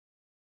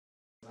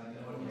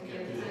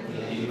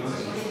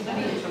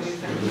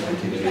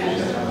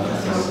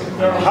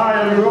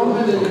Hi everyone.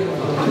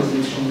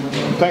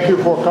 Thank you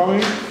for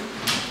coming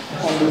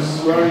on this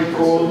very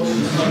cold,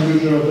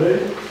 unusual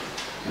day.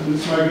 And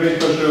it's my great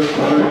pleasure to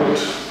invite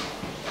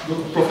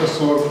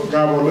Professor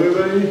Gábor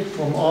Lövei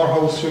from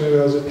Aarhus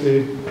University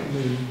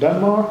in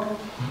Denmark,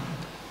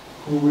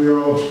 who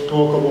will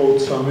talk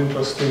about some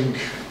interesting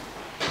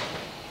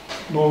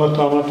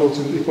non-lethal methods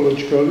in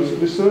ecological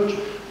research.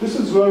 This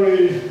is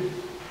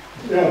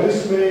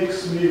this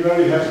makes me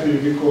very happy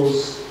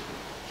because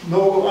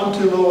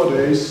until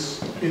nowadays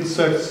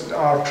insects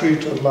are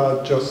treated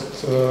like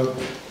just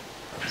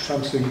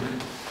something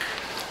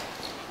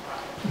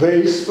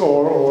waste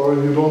or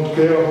you don't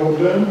care about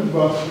them,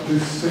 but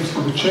this seems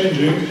to be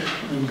changing,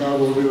 and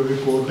Gábor will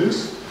report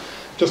this.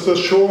 Just a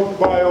short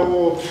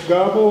bio of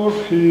Gábor.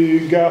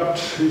 He got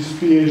his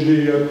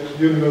PhD at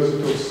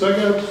University of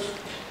Szeged.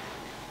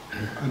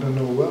 I don't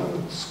know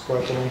when, it's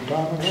quite a long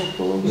time ago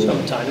probably.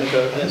 Some time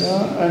ago, yes.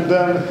 And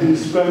then he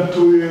spent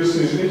 2 years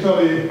in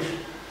Italy,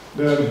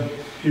 then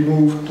he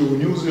moved to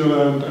New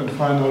Zealand and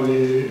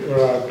finally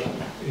arrived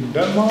in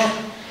Denmark,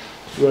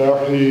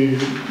 where he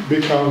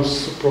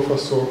becomes a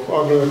professor of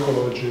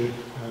agroecology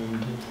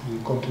and he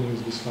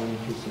continues this kind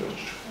of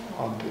research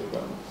until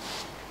then.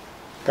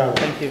 Gábor.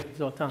 Thank you,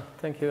 Zoltán.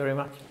 Thank you very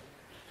much.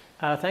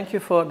 Thank you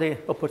for the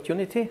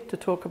opportunity to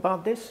talk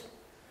about this.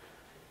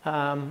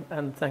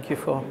 And thank you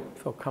for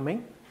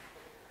coming.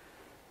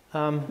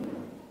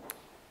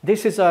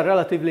 This is a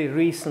relatively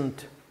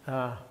recent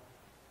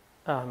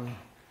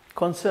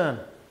concern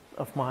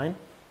of mine.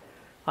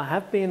 I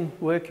have been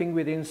working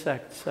with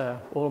insects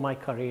all my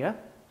career,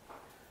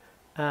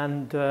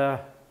 and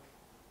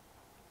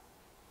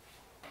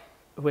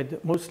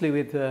mostly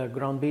with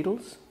ground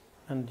beetles.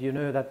 And you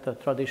know that the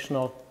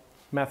traditional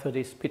method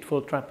is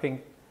pitfall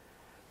trapping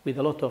with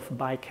a lot of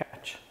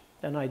bycatch.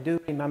 And I do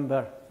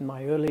remember in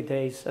my early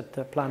days at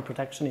the Plant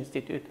Protection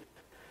Institute,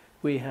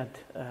 we had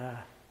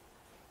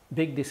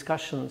big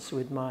discussions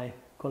with my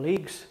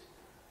colleagues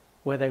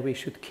whether we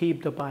should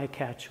keep the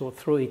bycatch or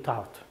throw it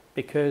out,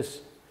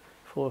 because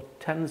for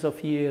tens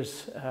of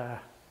years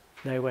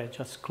they were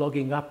just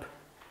clogging up,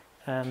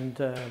 and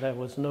there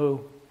was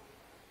no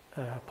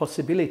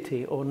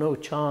possibility or no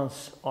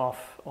chance of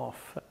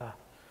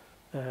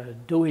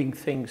doing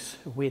things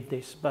with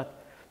this.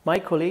 But my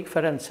colleague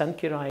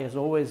Ferrante has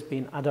always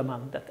been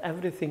adamant that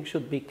everything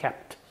should be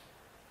kept,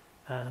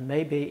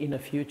 maybe in the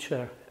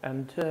future,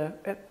 and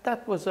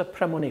that was a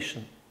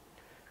premonition.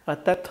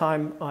 At that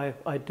time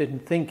I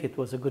didn't think it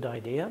was a good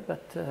idea,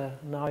 but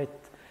now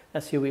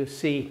as you will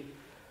see,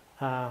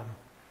 it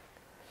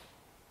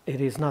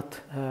is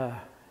not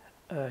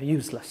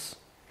useless.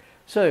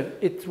 So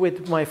it's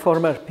with my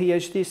former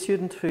PhD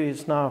student, who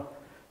is now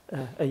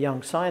a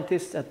young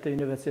scientist at the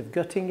University of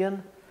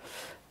Göttingen.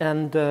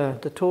 And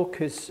the talk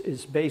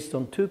is based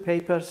on 2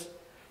 papers,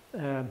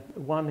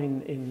 one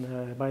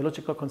in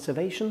biological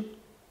conservation,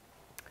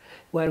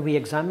 where we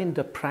examine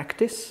the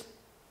practice,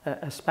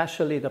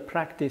 especially the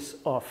practice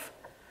of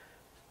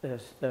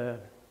the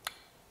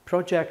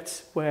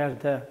projects where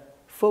the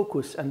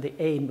focus and the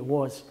aim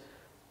was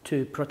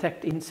to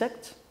protect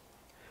insects.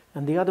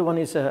 And the other one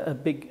is a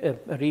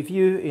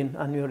review in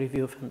Annual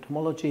Review of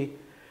Entomology,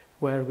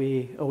 where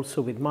we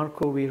also with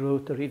Marco, we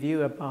wrote a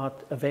review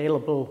about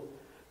available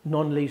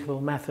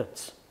non-lethal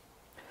methods.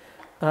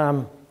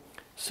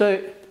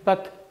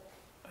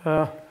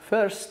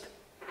 First,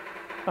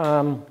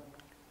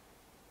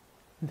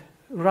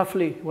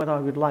 roughly what I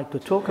would like to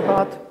talk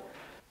about.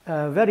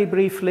 Very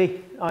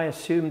briefly, I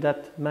assume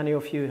that many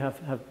of you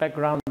have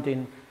background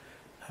in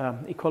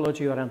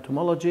ecology or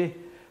entomology,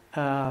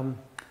 the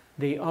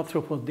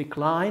arthropod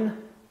decline,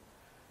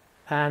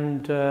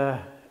 and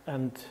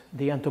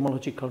the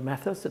entomological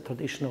methods, the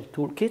traditional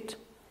toolkit.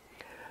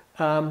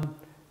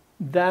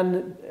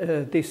 Then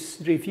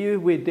this review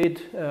we did,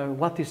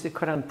 what is the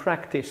current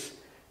practice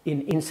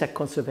in insect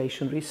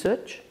conservation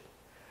research.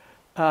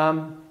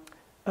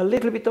 A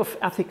little bit of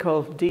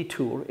ethical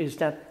detour is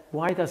that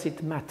why does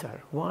it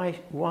matter?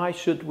 Why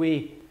should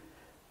we,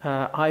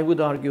 I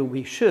would argue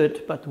we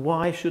should, but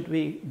why should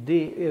we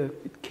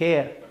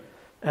care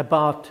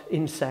about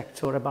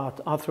insects or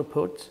about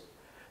arthropods?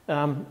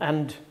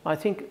 And I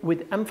think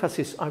with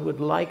emphasis I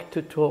would like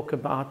to talk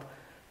about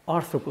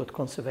arthropod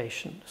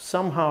conservation.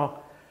 Somehow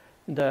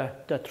the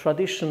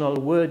traditional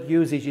word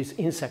usage is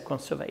insect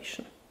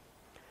conservation.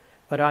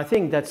 But I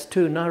think that's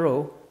too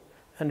narrow,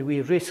 and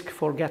we risk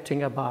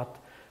forgetting about,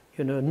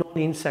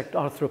 non-insect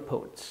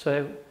arthropods.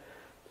 So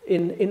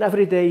in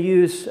everyday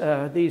use,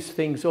 these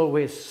things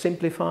always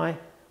simplify,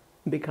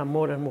 become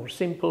more and more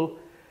simple.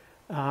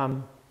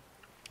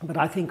 But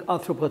I think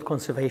arthropod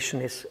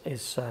conservation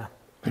is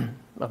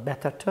a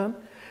better term.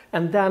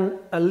 And then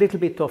a little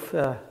bit of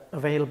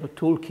available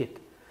toolkit,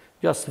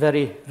 just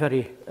very,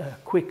 very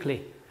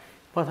quickly.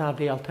 What are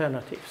the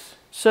alternatives?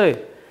 So,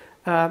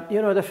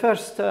 the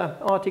first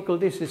article,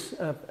 this is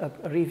a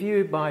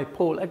review by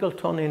Paul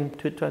Eggleton in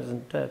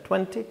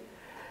 2020,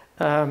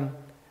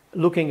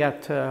 looking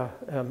at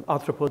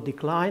arthropod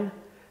decline.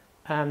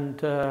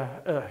 and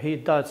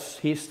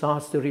he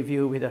starts the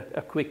review with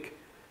a quick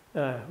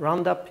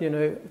roundup. You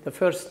know, the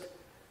first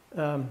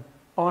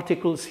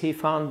articles he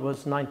found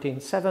was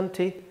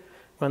 1970,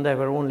 when there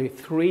were only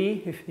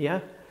 3,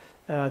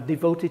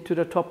 devoted to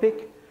the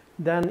topic.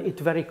 Then it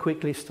very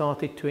quickly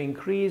started to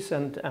increase,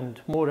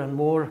 and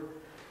more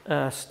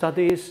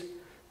studies.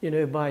 You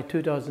know, by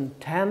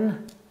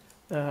 2010,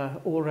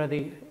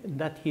 already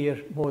that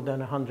year, more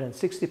than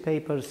 160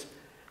 papers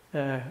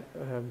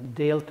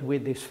dealt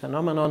with this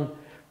phenomenon.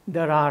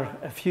 There are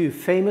a few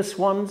famous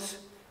ones.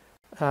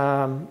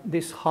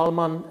 This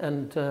Hallman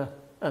and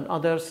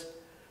others,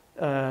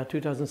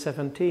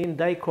 2017,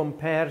 they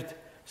compared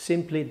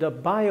simply the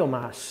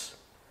biomass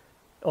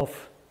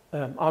of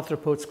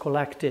arthropods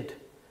collected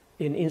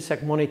in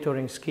insect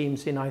monitoring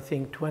schemes in, I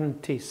think,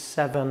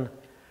 27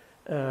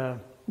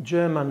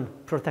 German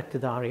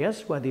protected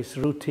areas, where this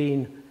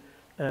routine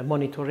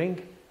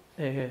monitoring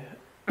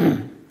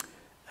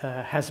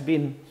has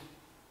been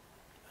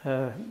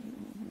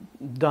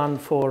done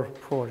for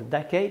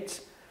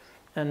decades,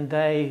 and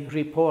they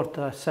report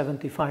a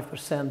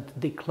 75%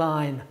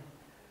 decline.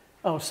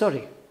 Oh,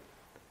 sorry,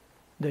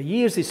 the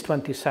years is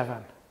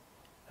 27.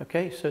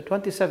 Okay, so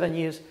 27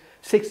 years,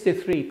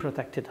 63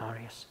 protected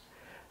areas,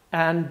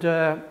 and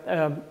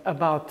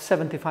about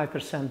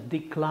 75%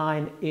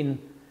 decline in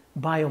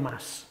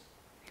biomass.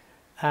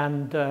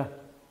 And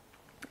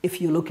if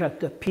you look at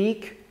the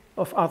peak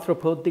of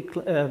arthropod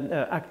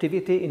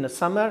activity in the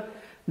summer,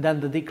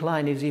 then the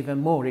decline is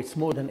even more. It's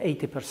more than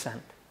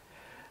 80%.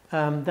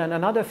 Then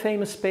another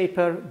famous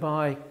paper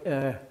by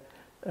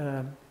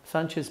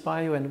Sanchez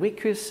Bayo and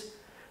Wickes,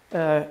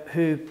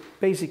 who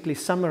basically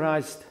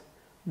summarized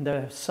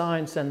the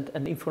science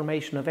and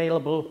information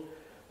available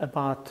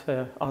about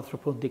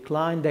arthropod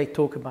decline. They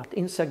talk about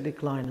insect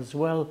decline as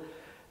well,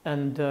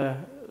 and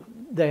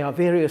there are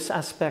various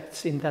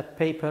aspects in that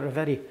paper, a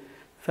very,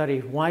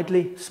 very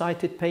widely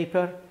cited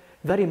paper,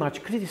 very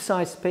much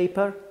criticized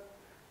paper.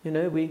 You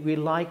know, we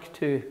like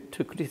to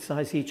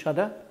criticize each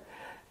other.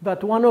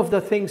 But one of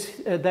the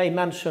things they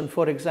mention,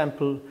 for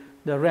example,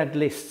 the red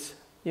lists.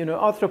 You know,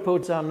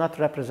 arthropods are not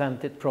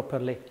represented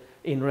properly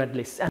in red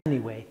lists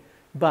anyway.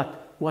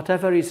 But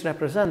whatever is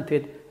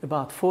represented,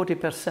 about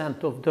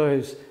 40% of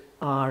those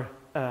are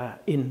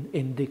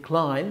in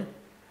decline.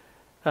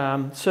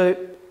 So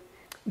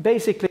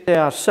basically,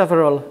 there are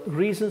several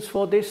reasons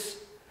for this.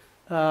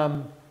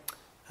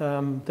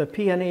 The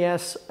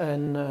PNAS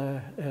in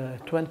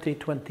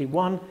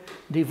 2021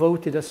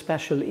 devoted a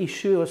special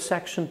issue, a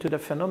section to the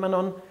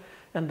phenomenon,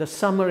 and the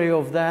summary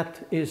of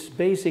that is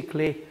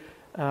basically,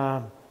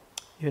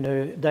 you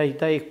know,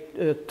 they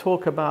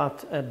talk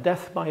about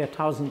death by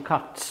 1,000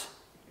 cuts.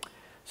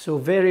 So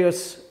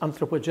various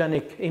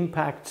anthropogenic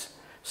impacts,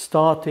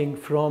 starting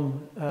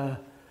from,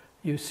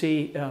 you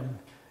see,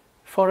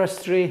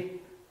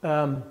 forestry,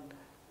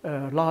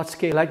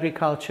 large-scale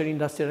agriculture,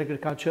 industrial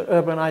agriculture,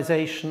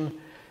 urbanization.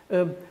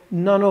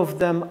 None of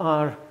them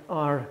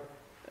are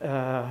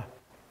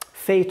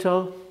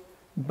fatal,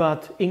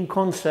 but in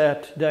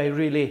concert they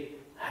really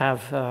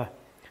have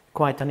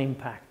quite an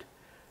impact.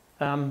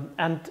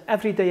 And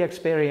everyday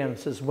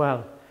experience as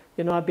well.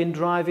 You know, I've been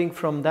driving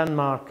from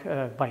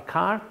Denmark by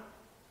car,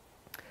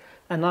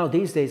 and now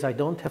these days I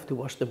don't have to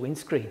wash the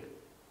windscreen.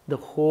 The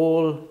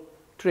whole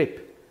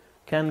trip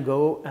can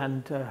go,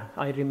 and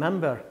I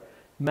remember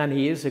many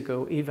years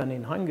ago, even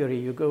in Hungary,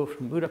 you go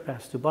from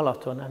Budapest to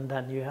Balaton and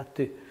then you have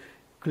to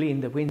clean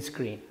the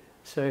windscreen.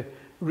 So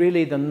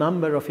really the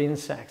number of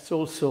insects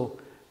also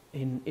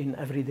in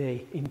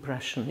everyday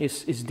impression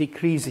is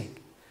decreasing.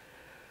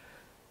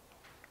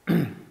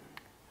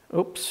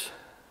 Oops,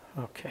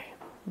 okay.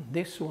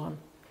 This one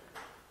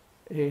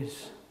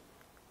is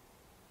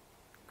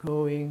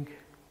going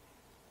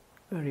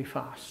very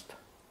fast.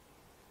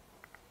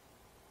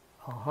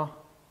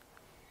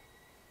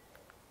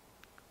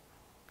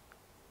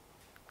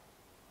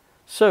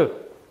 So,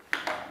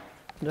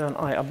 then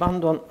I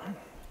abandon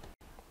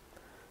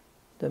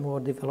the more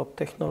developed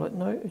technology.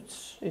 No,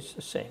 it's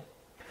the same.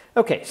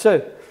 Okay,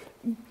 so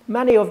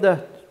many of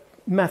the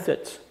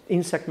methods,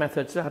 insect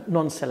methods, are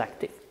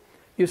non-selective.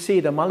 You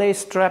see the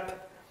malaise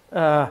trap,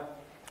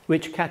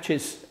 which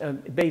catches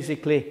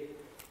basically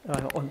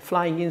on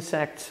flying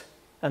insects,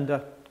 and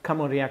the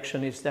common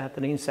reaction is that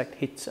an insect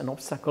hits an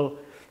obstacle,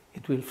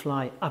 it will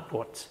fly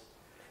upwards.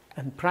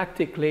 And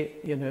practically,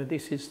 you know,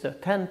 this is the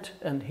tent,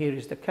 and here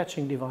is the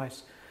catching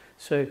device.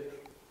 So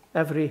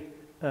every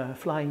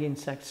flying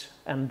insect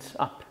ends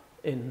up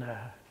in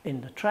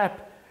the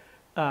trap.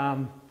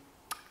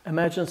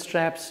 Emergence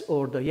traps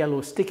or the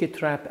yellow sticky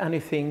trap,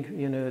 anything,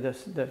 you know, the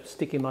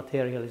sticky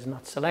material is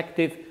not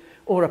selective,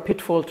 or a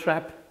pitfall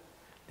trap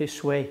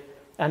this way,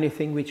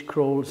 anything which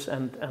crawls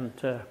and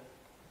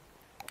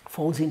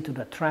falls into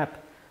the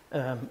trap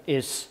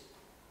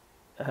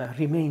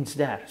remains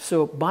there.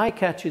 So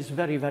bycatch is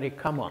very, very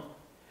common.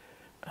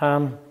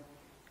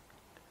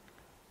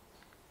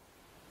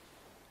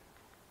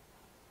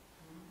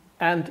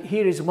 And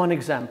here is one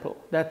example.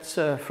 That's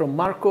from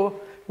Marco,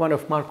 one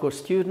of Marco's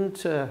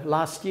students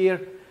last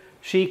year.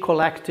 She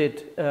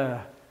collected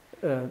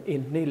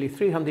in nearly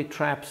 300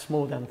 traps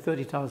more than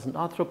 30,000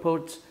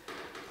 arthropods.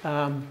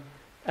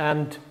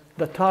 And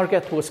the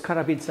target was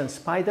carabids and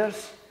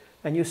spiders.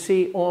 And you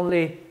see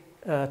only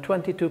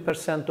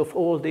 22% of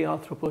all the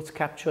arthropods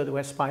captured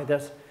were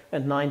spiders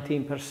and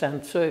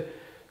 19%. So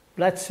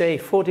let's say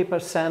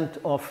 40%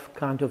 of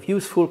kind of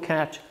useful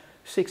catch,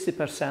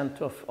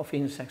 60% of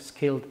insects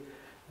killed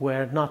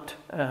were not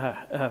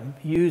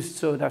used.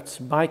 So that's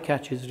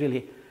bycatch is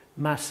really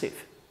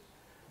massive.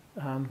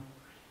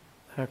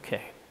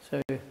 Okay,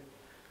 so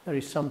there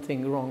is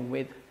something wrong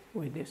with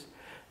this.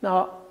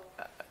 Now,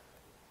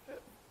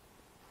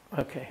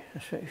 okay,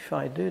 so if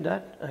I do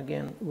that,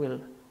 again, we'll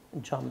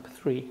jump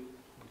 3.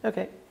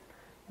 Okay,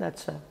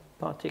 that's a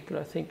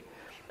particular thing.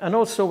 And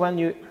also when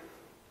you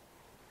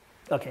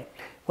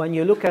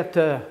look at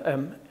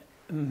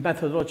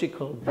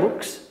methodological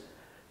books,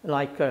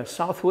 like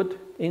Southwood,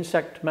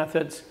 insect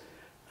methods,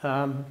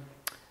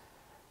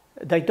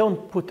 they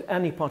don't put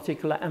any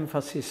particular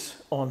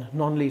emphasis on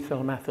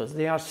non-lethal methods.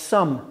 There are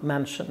some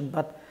mentioned,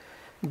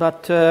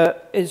 but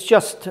it's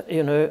just,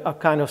 you know, a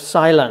kind of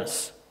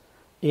silence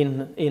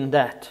in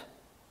that.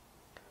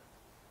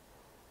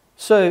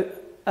 So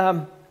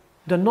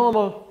the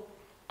normal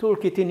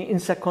toolkit in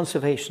insect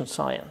conservation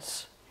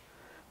science.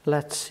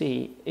 Let's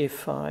see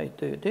if I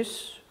do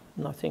this,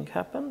 nothing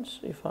happens.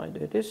 If I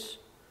do this,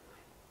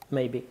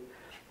 maybe.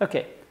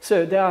 Okay,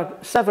 so there are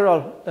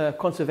several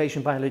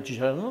conservation biology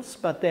journals,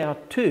 but there are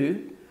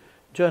 2,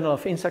 Journal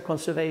of Insect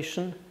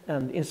Conservation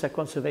and Insect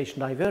Conservation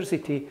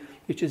Diversity,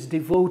 which is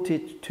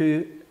devoted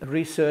to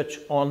research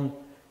on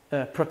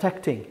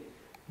protecting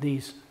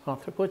these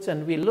arthropods.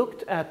 And we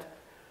looked at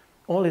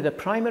only the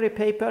primary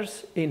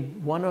papers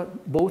in one or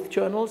both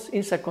journals.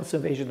 Insect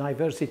Conservation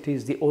Diversity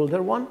is the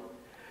older one,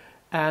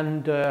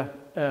 and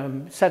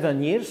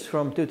 7 years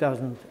from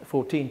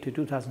 2014 to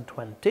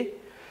 2020.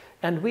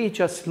 And we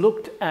just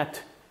looked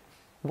at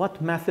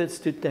what methods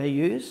did they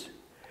use,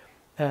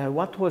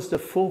 what was the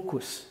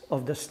focus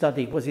of the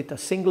study. Was it a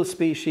single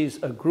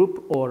species, a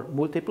group, or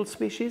multiple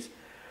species?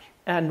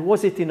 And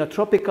was it in a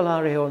tropical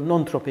area or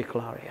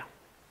non-tropical area?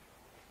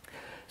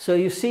 So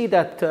you see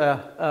that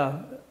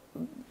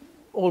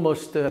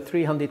almost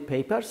 300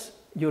 papers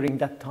during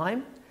that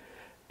time,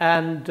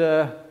 and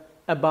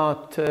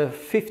about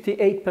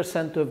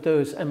 58% of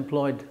those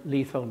employed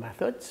lethal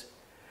methods,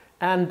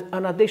 and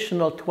an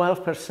additional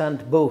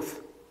 12%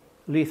 both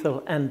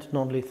lethal and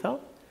non-lethal.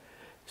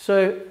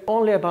 So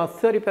only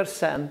about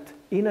 30%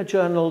 in a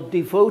journal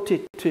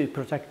devoted to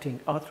protecting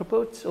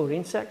arthropods or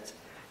insects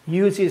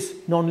uses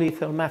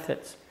non-lethal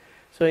methods.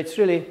 So it's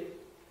really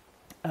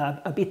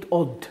a bit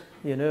odd,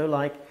 you know,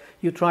 like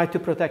you try to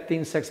protect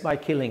insects by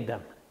killing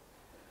them.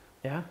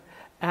 Yeah?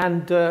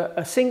 And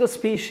a single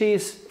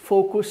species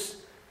focus,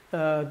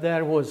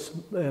 there was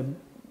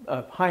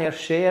a higher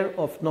share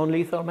of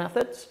non-lethal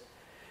methods.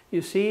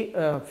 You see,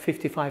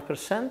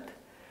 55%.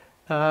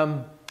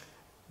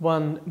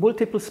 When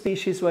multiple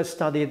species were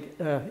studied,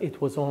 it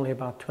was only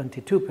about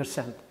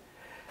 22%.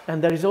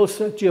 And there is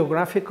also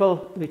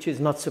geographical, which is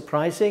not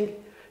surprising.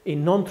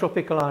 In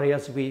non-tropical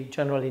areas, we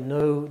generally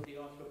know the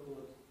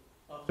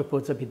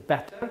arthropods a bit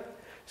better.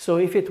 So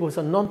if it was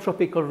a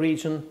non-tropical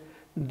region,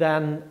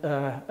 then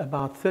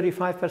about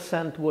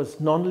 35%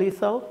 was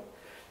non-lethal,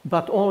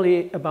 but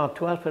only about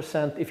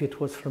 12% if it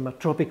was from a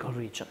tropical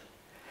region.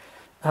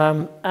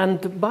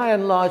 And by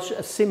and large,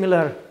 a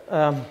similar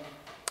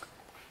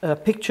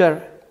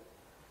picture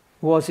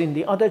was in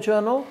the other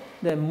journal.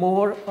 There are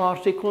more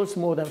articles,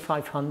 more than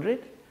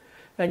 500.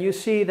 And you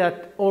see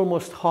that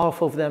almost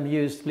half of them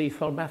used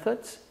lethal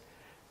methods,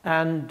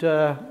 and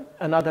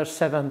another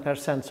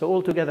 7%. So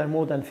altogether,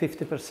 more than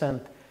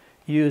 50%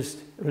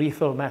 used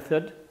lethal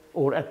method,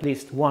 or at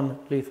least one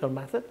lethal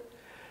method.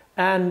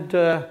 And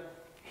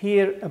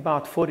here,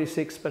 about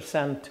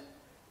 46%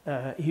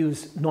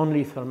 use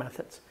non-lethal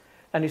methods.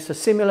 And it's a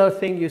similar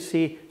thing. You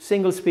see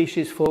single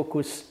species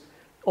focus,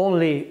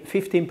 only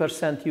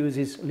 15%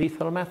 uses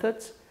lethal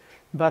methods,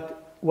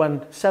 but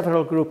when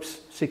several groups,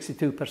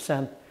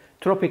 62%,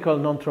 tropical,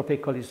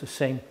 non-tropical is the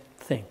same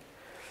thing.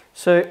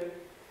 So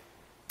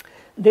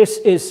this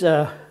is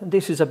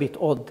a bit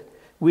odd.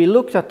 We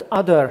looked at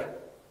other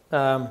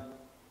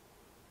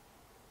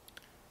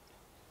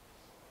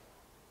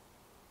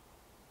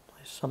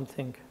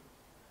something,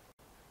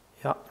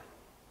 yeah,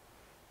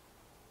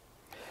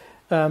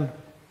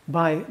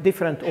 by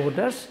different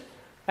orders,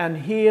 and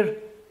here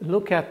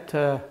look at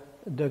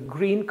the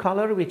green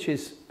color, which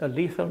is a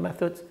lethal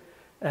method,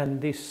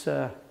 and this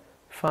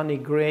funny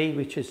gray,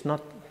 which is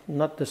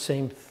not the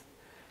same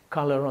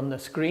color on the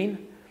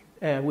screen,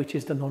 which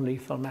is the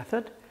non-lethal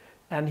method.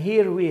 And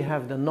here we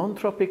have the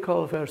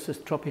non-tropical versus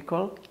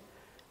tropical,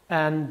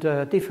 and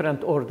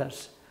different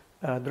orders.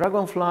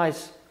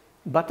 Dragonflies,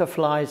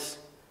 butterflies,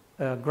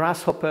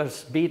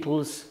 grasshoppers,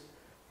 beetles,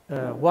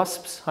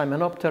 wasps,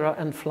 Hymenoptera,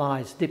 and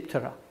flies,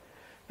 Diptera.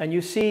 And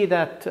you see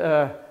that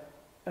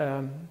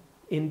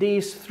in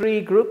these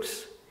 3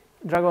 groups,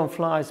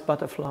 dragonflies,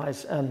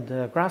 butterflies,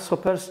 and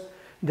grasshoppers,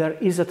 there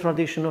is a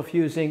tradition of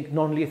using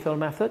non-lethal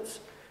methods.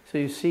 So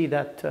you see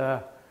that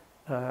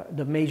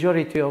the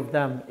majority of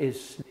them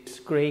is this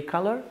gray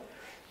color,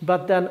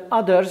 but then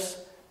others,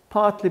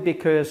 partly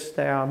because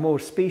they are more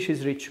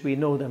species rich, we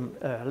know them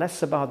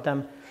less about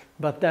them,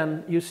 but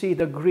then you see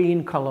the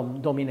green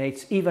column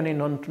dominates even in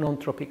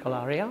non-tropical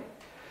area.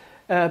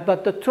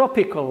 But the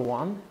tropical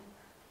one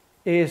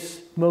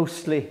is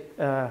mostly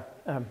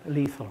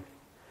lethal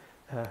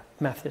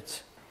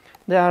methods.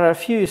 There are a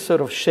few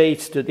sort of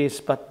shades to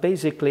this, but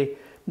basically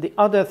the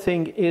other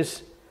thing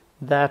is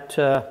that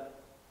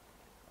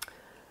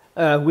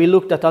we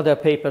looked at other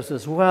papers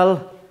as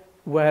well,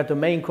 where the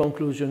main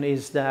conclusion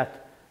is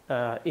that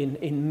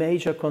in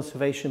major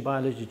conservation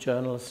biology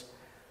journals,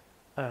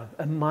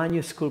 a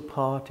minuscule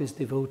part is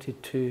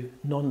devoted to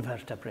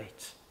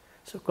non-vertebrates.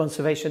 So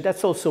conservation,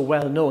 that's also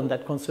well known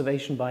that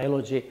conservation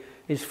biology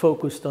is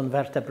focused on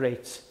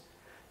vertebrates.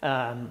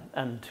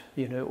 And,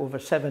 you know, over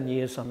 7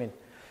 years, I mean,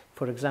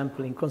 for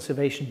example, in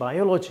conservation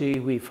biology,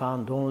 we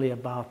found only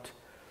about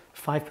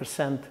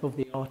 5% of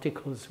the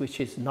articles which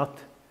is not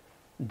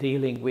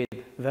dealing with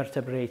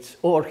vertebrates,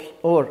 or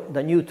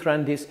the new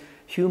trend is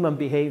human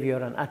behavior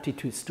and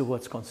attitudes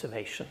towards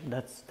conservation.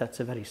 That's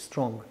a very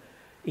strong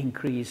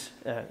increase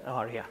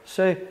area.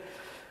 So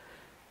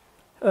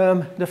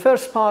the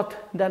first part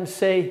then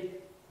say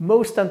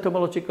most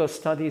entomological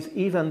studies,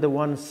 even the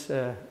ones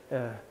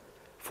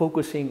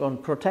focusing on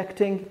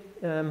protecting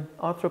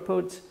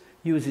arthropods,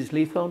 uses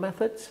lethal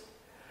methods,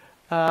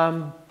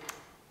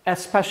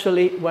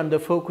 especially when the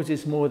focus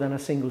is more than a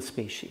single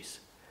species.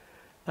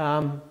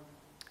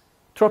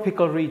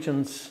 Tropical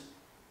regions,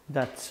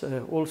 that's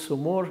also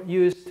more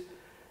used.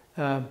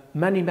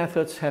 Many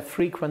methods have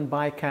frequent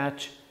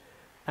bycatch,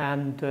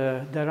 and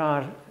there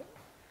are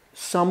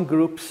some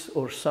groups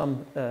or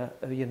some,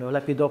 you know,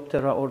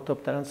 Lepidoptera,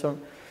 Orthoptera, and so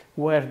on,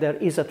 where there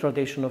is a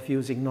tradition of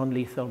using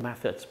non-lethal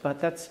methods, but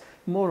that's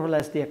more or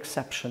less the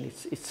exception.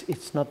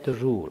 It's not the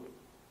rule.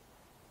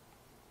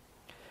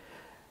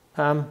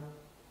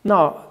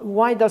 Now,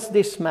 why does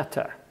this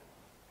matter?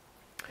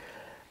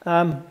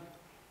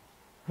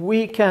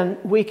 We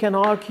can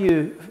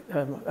argue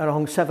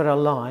along several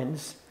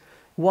lines.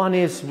 One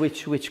is,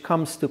 which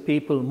comes to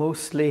people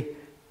mostly,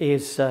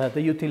 is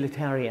the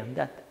utilitarian,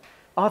 that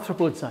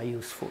arthropods are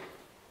useful.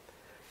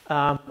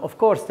 Of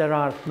course, there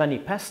are many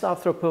pest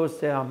arthropods,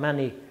 there are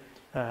many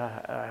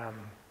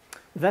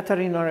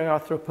veterinary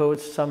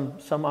arthropods,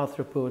 some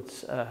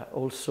arthropods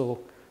also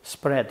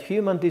spread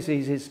human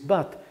diseases,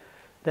 but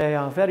they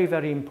are very,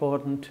 very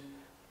important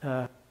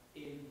in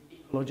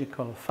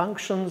ecological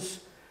functions.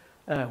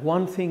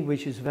 One thing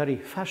which is very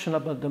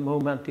fashionable at the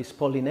moment is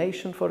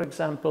pollination, for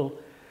example.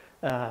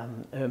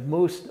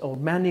 Most or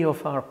many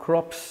of our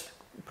crops,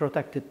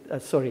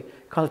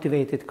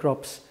 cultivated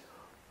crops,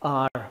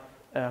 are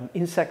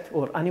insect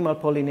or animal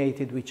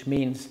pollinated, which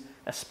means,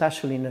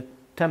 especially in a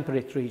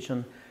temperate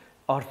region,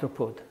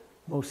 arthropod,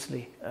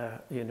 mostly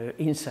you know,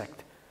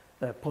 insect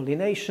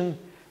pollination.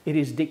 It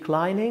is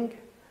declining.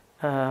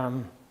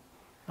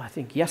 I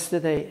think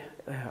yesterday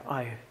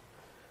I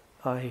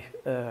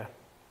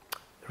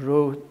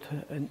wrote,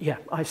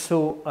 I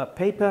saw a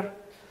paper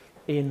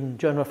in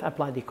Journal of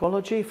Applied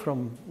Ecology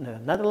from the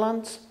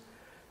Netherlands,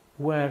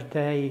 where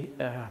they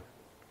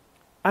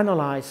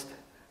analyzed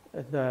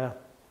the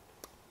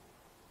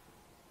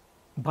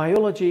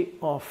biology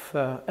of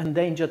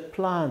endangered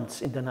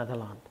plants in the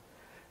Netherlands.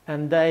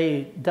 And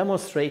they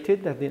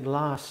demonstrated that in the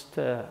last,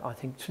 I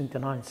think, since the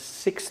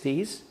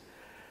 1960s,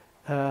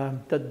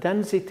 the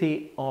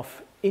density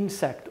of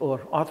insect or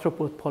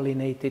arthropod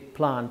pollinated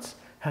plants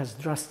has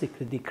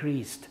drastically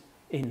decreased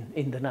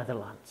in the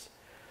Netherlands.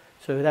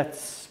 So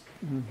that's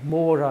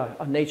more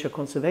a nature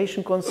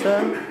conservation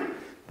concern,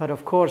 but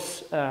of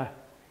course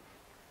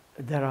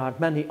there are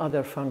many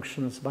other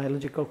functions,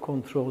 biological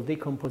control,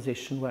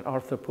 decomposition, where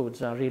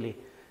arthropods are really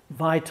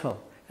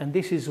vital. And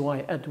this is why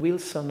Ed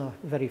Wilson, a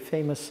very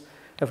famous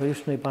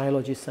evolutionary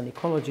biologist and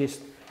ecologist,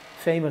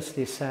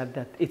 famously said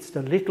that it's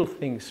the little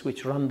things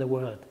which run the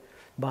world,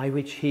 by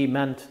which he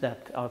meant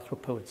that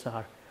arthropods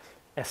are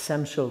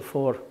essential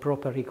for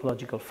proper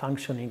ecological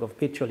functioning of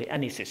virtually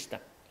any system.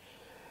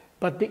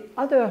 But the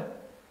other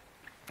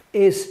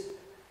is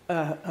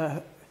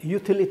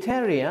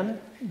utilitarian,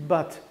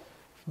 but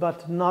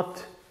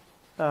not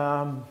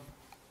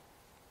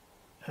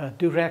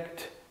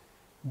direct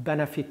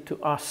benefit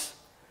to us.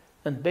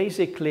 And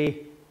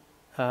basically,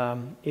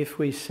 if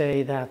we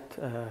say that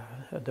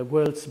the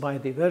world's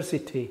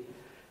biodiversity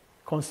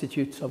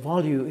constitutes a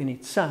value in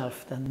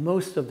itself, then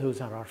most of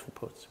those are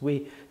arthropods.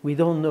 We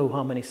don't know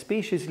how many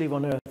species live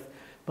on Earth,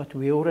 but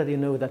we already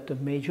know that the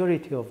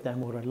majority of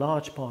them, or a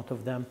large part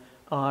of them,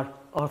 are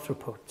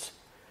arthropods.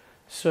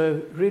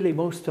 So really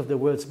most of the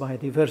world's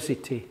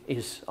biodiversity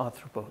is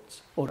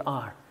arthropods, or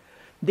are.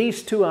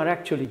 These two are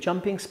actually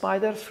jumping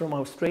spiders from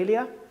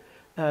Australia.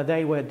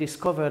 They were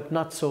discovered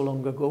not so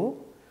long ago.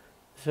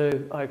 So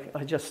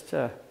I just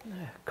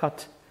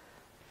cut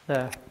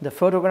the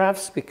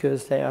photographs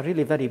because they are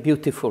really very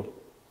beautiful.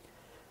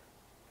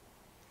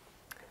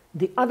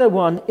 The other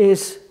one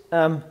is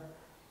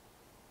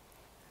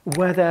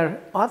whether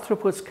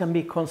arthropods can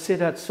be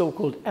considered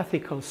so-called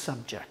ethical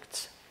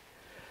subjects.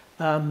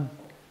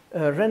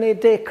 René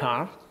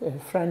Descartes, a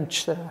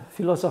French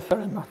philosopher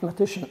and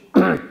mathematician,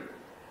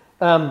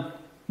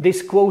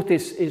 this quote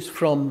is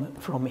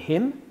from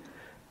him,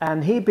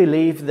 and he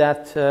believed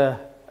that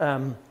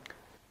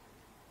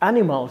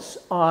animals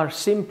are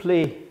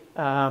simply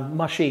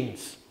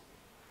machines,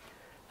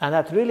 and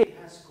that really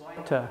has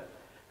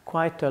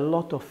quite a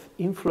lot of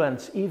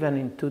influence even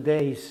in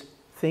today's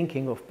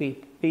thinking of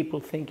people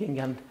thinking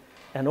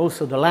and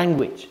also the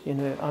language. You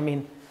know, I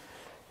mean,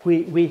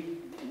 we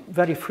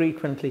very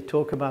frequently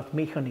talk about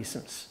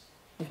mechanisms.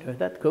 You know,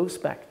 that goes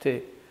back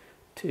to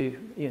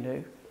you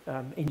know,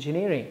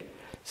 engineering.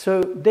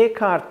 So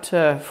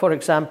Descartes, for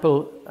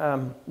example,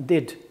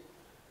 did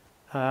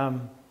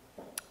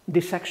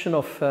dissection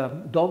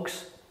of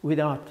dogs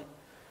without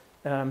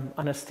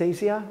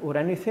anesthesia or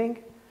anything,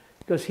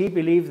 because he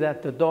believed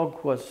that the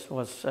dog was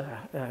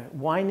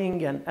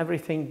whining and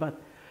everything, but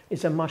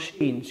is a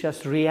machine,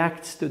 just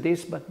reacts to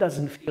this but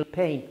doesn't feel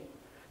pain.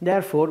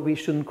 Therefore, we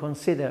shouldn't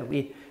consider,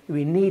 we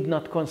need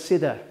not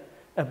consider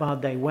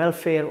about their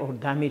welfare or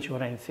damage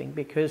or anything,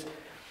 because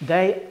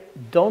they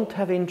don't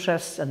have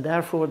interests and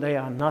therefore they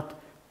are not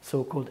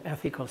so-called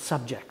ethical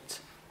subjects.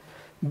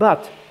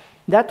 But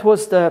that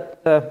was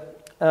the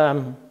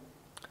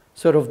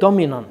sort of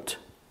dominant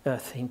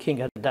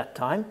thinking at that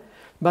time.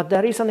 But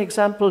there is an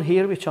example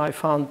here which I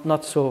found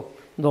not so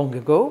long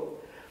ago.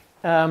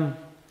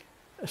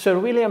 Sir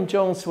William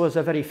Jones was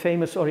a very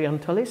famous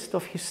Orientalist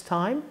of his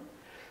time,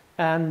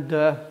 and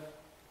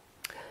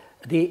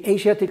the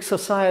Asiatic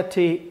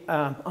Society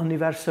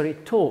anniversary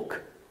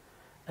talk,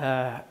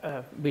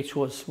 which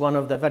was one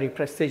of the very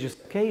prestigious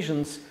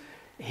occasions,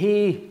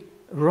 he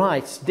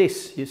writes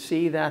this, you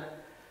see, that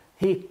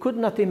he could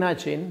not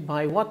imagine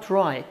by what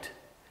right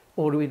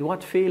or with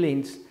what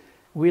feelings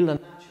will a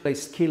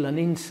naturalist kill an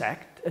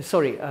insect,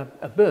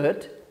 a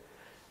bird,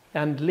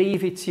 and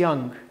leave its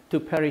young to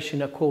perish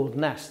in a cold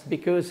nest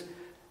because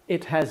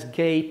it has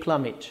gay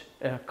plumage,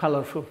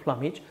 colorful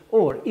plumage,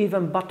 or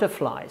even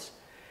butterflies.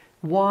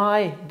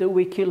 Why do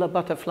we kill a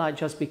butterfly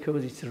just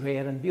because it's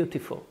rare and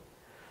beautiful?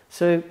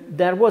 So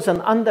there was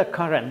an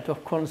undercurrent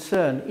of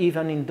concern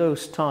even in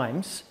those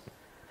times.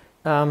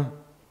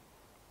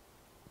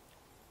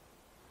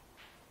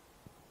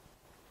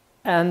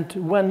 And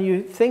when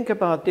you think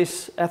about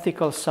these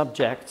ethical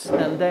subjects,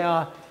 then there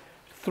are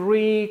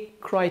three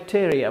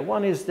criteria.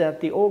 One is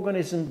that the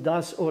organism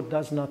does or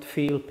does not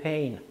feel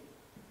pain.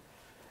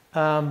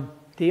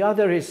 The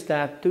other is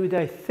that do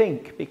they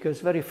think,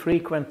 because very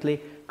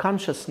frequently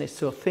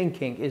consciousness or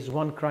thinking is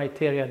one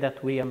criteria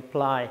that we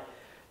apply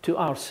to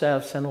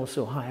ourselves and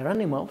also higher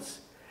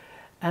animals.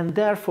 And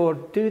therefore,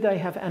 do they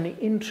have any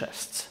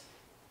interests?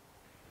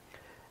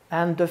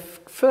 And the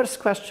first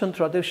question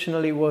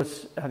traditionally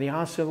was, the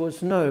answer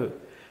was no.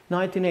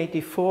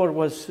 1984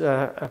 was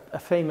a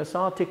famous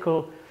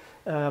article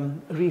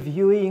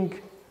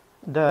reviewing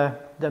the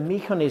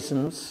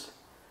mechanisms,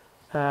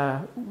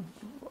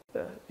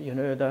 you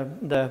know,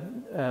 the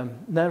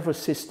nervous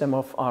system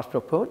of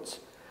arthropods,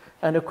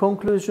 and the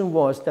conclusion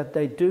was that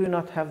they do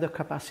not have the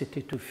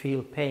capacity to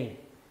feel pain.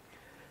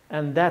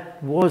 And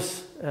that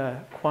was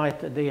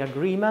quite the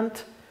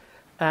agreement,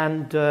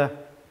 and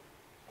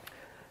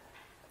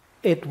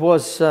it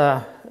was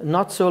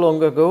not so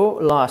long ago,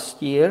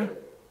 last year,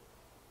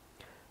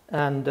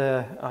 and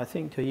I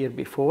think the year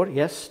before,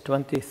 yes,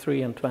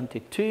 23 and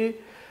 22,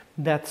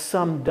 that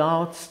some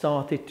doubts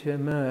started to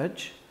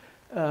emerge.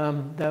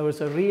 There was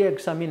a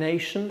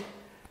re-examination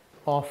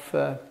of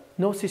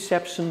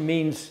nociception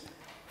means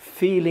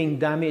feeling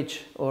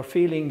damage or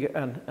feeling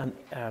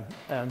an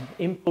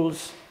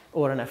impulse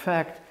or an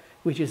effect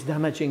which is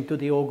damaging to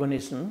the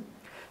organism.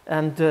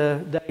 And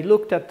they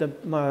looked at the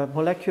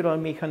molecular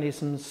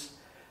mechanisms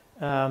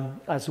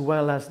as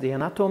well as the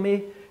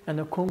anatomy, and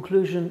the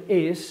conclusion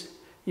is,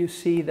 you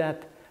see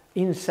that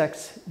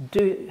insects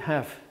do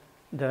have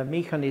the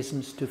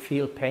mechanisms to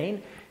feel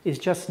pain. It's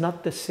just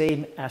not the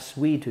same as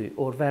we do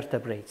or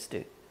vertebrates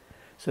do.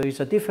 So it's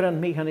a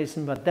different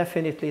mechanism, but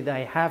definitely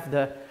they have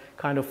the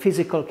kind of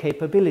physical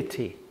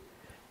capability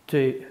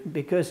to,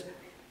 because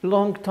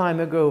long time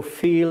ago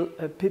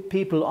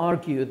people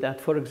argued that,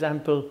 for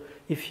example,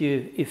 if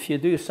you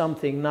do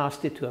something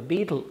nasty to a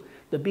beetle,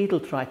 the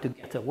beetle tried to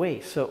get away.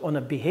 So on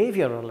a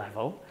behavioral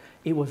level,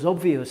 it was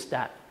obvious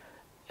that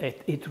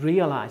it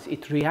realized,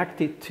 it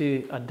reacted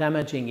to a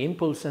damaging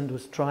impulse and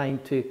was trying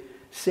to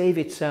save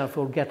itself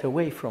or get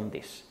away from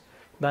this.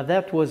 But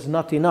that was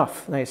not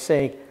enough. They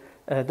say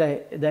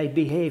they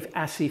behave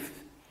as if,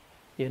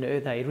 you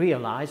know, they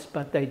realize,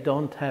 but they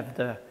don't have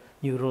the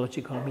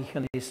neurological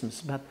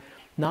mechanisms. But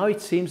now it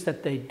seems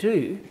that they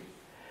do.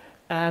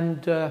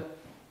 And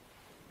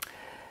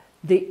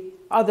the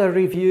other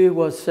review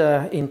was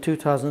in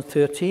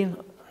 2013.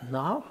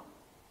 Now,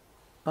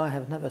 I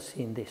have never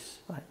seen this.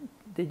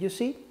 Did you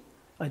see?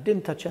 I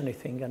didn't touch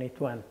anything and it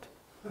went.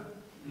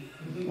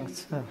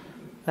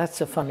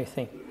 That's a funny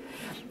thing.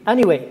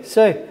 Anyway,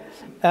 so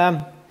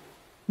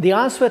the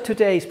answer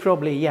today is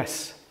probably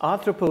yes.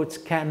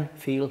 Arthropods can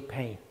feel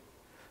pain.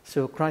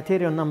 So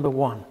criterion number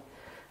one.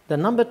 The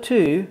number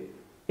two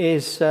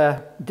is,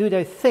 do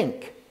they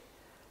think?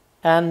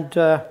 And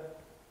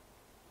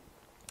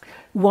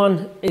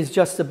one is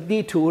just a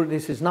detour.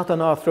 This is not an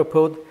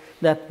arthropod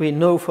that we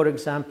know, for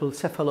example,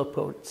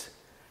 cephalopods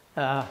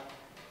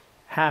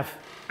have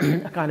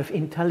a kind of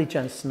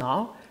intelligence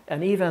now.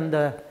 And even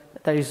there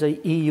is a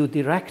EU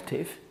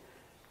directive,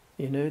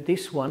 you know,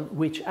 this one,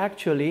 which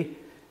actually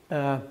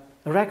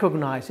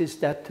recognizes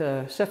that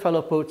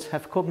cephalopods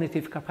have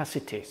cognitive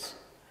capacities.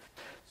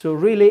 So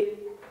really,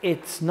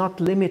 it's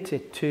not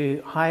limited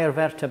to higher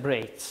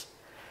vertebrates.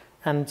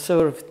 And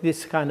sort of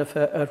this kind of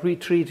a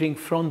retreating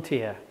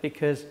frontier,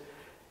 because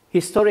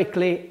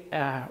historically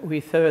we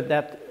thought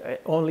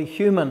that only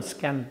humans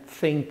can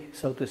think,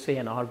 so to say,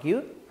 and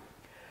argue.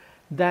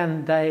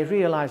 Then they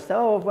realized,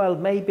 oh, well,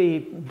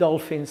 maybe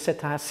dolphins,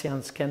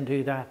 cetaceans can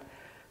do that.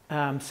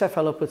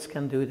 Cephalopods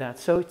can do that.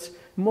 So it's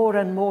more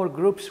and more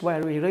groups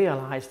where we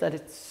realize that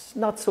it's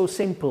not so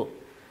simple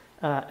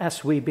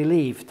as we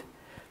believed.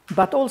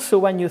 But also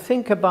when you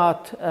think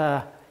about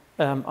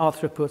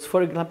arthropods,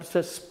 for example,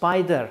 the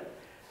spider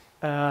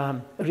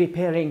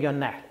repairing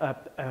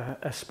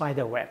a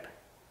spider web.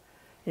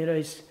 You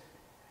know,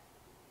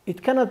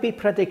 it cannot be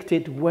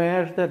predicted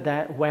where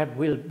the web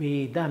will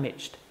be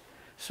damaged.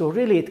 So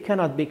really it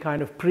cannot be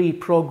kind of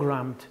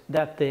pre-programmed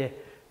that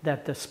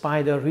the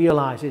spider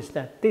realizes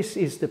that this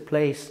is the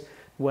place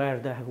where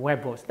the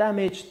web was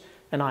damaged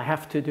and I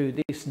have to do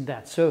this and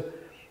that. So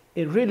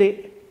it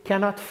really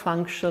cannot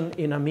function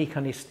in a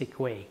mechanistic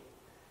way.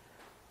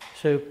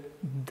 So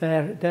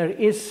there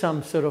is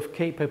some sort of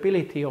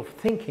capability of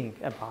thinking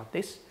about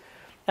this.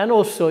 And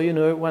also, you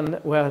know,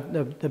 where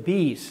the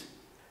bees,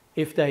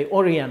 if they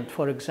orient,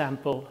 for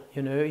example,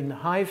 you know, in the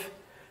hive,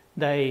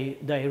 they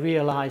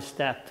realize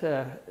that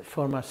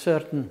from a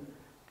certain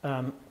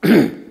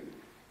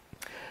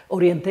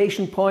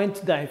orientation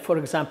point, they, for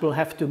example,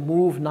 have to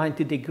move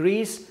 90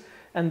 degrees,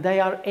 and they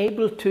are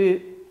able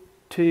to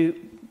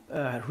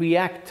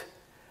react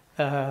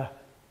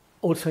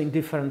also in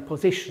different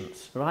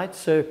positions, right?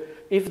 So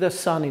if the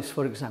sun is,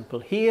 for example,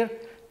 here,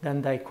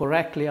 then they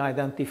correctly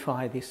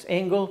identify this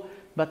angle.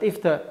 But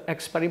if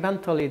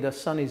experimentally the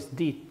sun is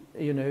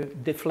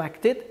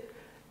deflected,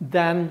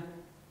 then,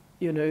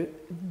 you know,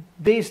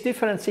 these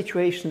different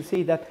situations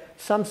see that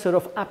some sort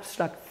of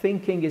abstract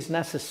thinking is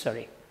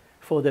necessary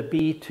for the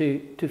bee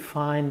to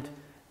find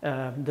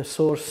the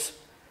source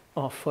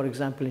of, for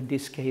example, in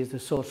this case, the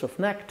source of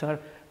nectar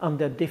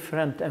under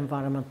different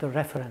environmental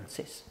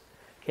references.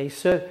 Okay,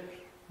 so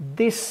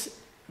this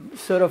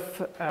sort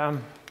of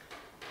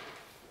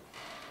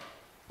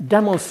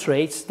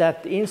demonstrates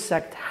that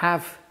insects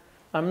have,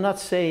 I'm not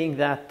saying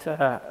that,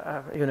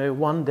 you know,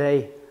 one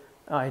day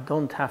I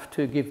don't have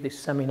to give this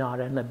seminar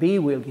and a bee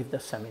will give the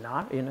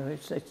seminar, you know,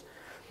 it's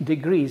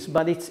degrees,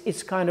 but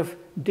it's kind of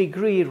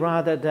degree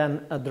rather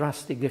than a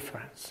drastic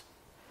difference.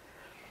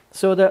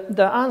 So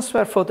the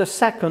answer for the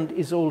second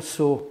is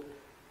also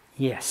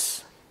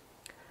yes.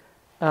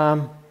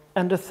 And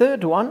the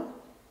third one,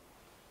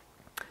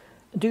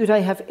 do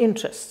they have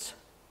interests?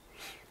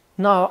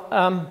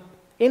 Now,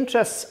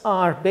 interests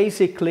are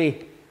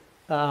basically,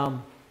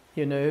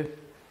 you know,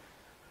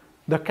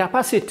 the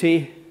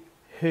capacity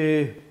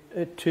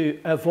to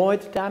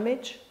avoid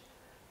damage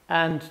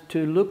and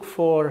to look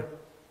for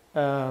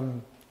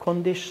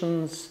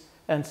conditions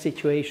and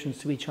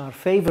situations which are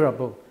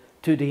favorable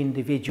to the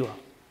individual.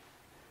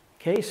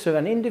 Okay, so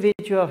an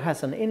individual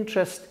has an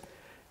interest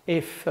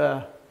if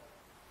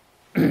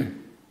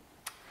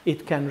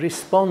it can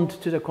respond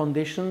to the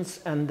conditions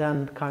and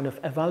then kind of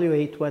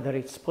evaluate whether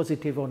it's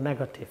positive or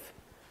negative.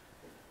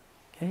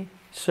 Okay,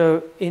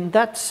 so in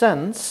that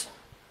sense,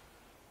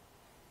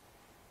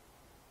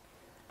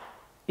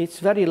 it's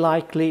very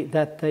likely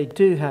that they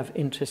do have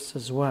interests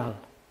as well.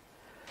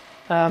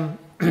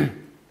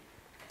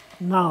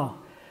 Now,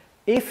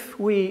 if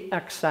we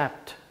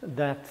accept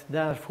that,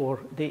 therefore,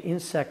 the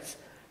insects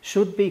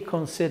should be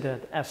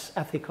considered as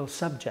ethical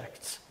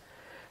subjects,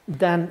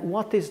 then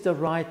what is the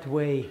right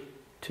way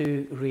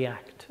to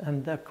react?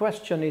 And the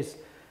question is,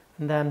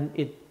 then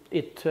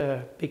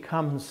it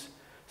becomes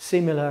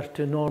similar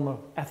to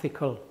normal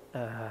ethical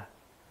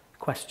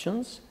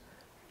questions,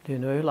 you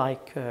know,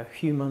 like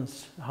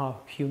humans,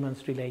 how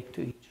humans relate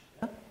to each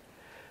other.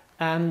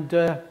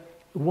 And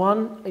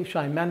one, which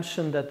I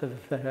mentioned at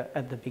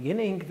the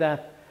beginning,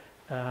 that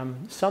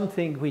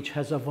something which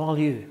has a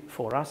value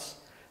for us,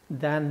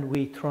 then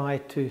we try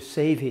to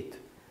save it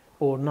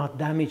or not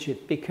damage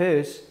it,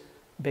 because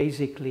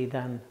basically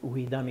then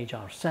we damage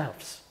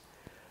ourselves.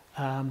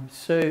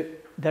 So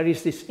there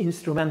is this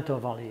instrumental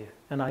value,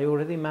 and I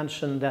already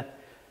mentioned that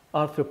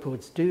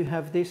arthropods do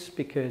have this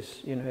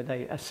because, you know,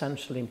 they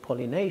essentially in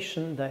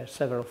pollination, there are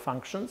several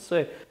functions.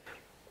 So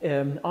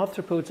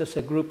arthropods as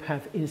a group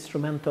have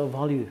instrumental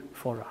value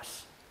for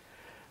us.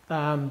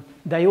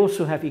 They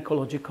also have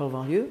ecological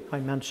value. I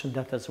mentioned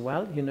that as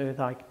well, you know,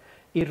 like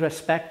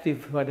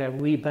irrespective whether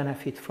we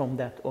benefit from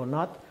that or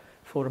not,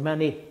 for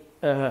many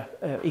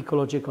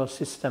ecological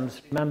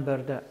systems,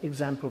 remember the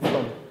example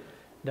from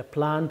the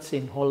plants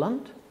in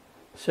Holland.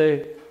 So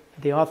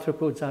the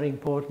arthropods are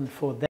important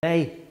for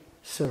they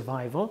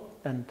survival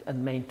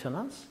and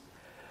maintenance.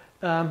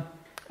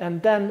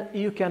 And then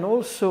you can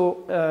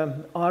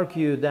also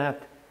argue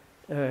that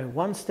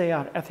once they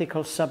are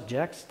ethical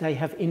subjects, they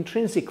have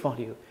intrinsic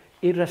value,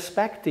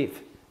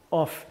 irrespective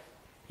of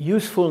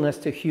usefulness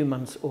to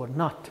humans or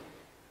not.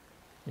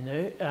 You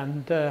know,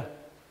 and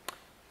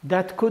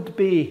that could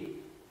be,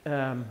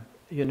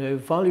 you know,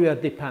 value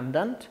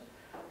dependent.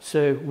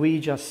 So we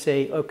just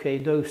say, okay,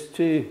 those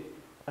two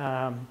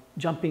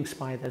jumping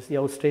spiders, the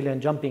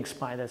Australian jumping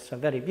spiders, are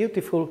very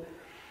beautiful.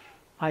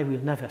 I will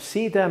never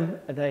see them.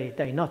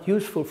 They're not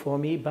useful for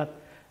me, but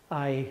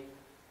I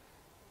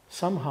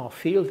somehow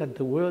feel that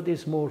the world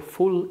is more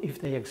full if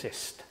they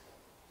exist.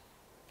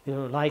 You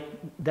know, like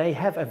they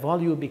have a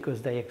value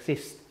because they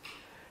exist.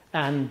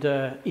 And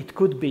it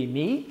could be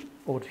me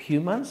or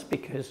humans,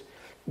 because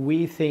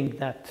we think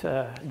that,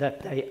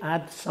 that they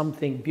add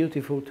something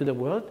beautiful to the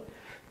world.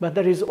 But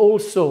there is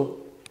also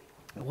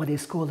what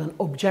is called an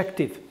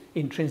objective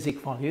intrinsic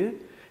value,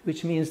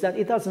 which means that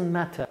it doesn't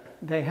matter.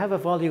 They have a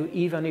value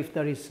even if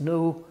there is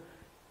no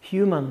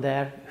human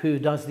there who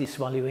does this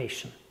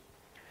valuation.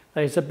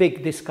 There is a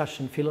big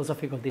discussion,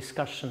 philosophical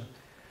discussion.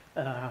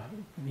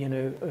 You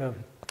know,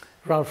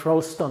 Ralph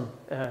Ralston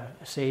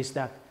says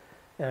that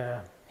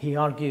he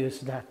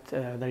argues that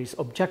there is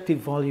objective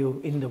value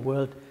in the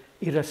world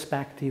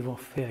irrespective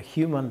of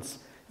humans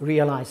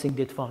realizing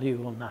that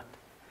value or not.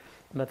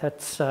 But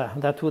that's,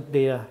 that would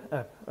be a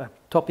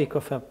topic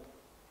of a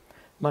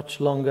much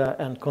longer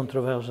and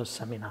controversial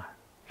seminar.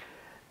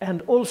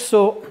 And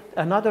also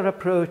another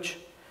approach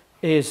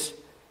is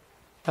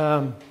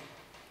the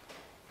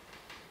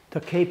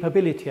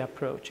capability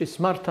approach. It's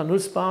Martha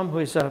Nussbaum, who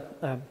is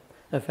a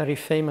very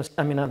famous,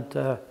 eminent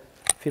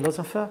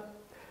philosopher,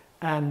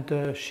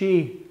 and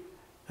she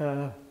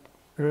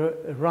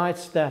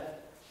writes that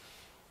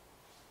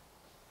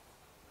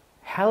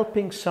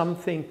helping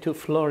something to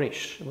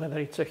flourish, whether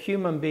it's a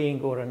human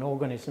being or an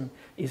organism,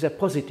 is a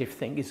positive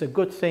thing, is a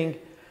good thing,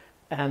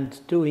 and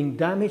doing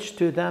damage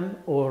to them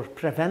or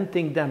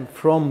preventing them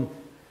from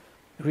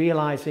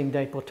realizing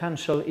their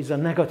potential is a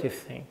negative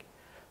thing.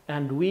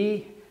 And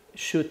we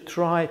should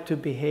try to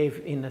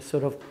behave in a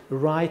sort of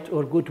right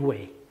or good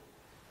way.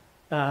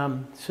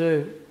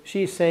 So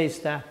she says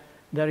that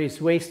there is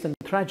waste and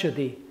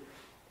tragedy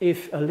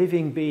if a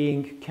living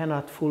being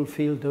cannot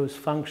fulfill those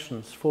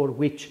functions for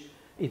which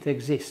it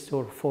exists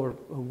or for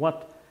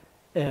what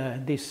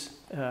this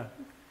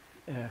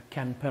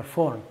can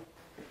perform.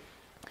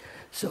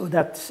 So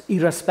that's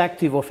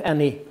irrespective of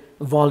any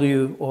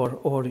value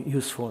or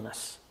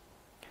usefulness.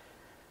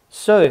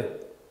 So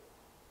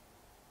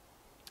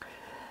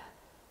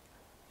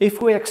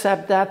if we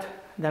accept that,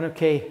 then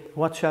okay,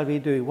 what shall we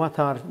do? What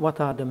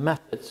are the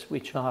methods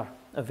which are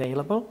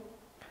available?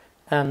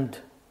 And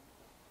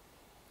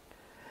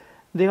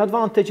the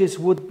advantages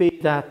would be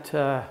that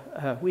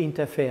we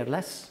interfere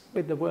less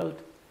with the world,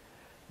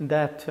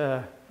 that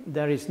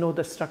there is no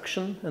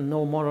destruction and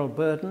no moral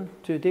burden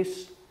to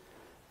this,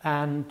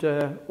 and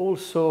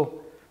also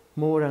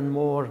more and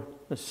more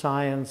the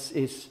science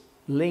is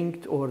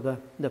linked, or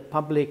the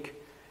public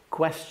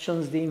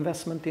questions the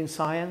investment in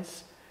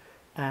science,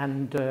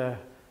 and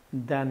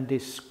then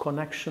this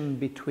connection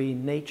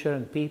between nature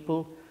and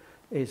people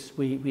is,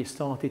 we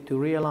started to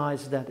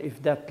realize that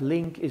if that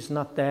link is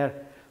not there,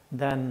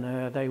 then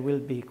there will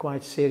be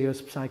quite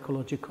serious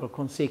psychological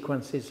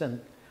consequences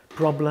and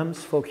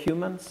problems for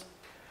humans.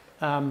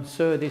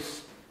 So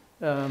this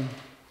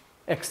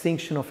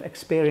extinction of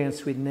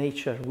experience with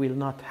nature will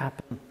not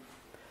happen.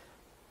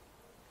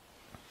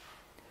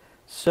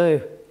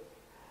 So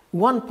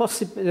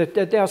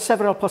there are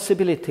several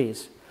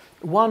possibilities.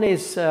 One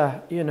is,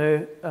 you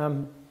know,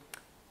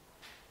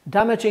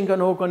 damaging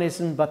an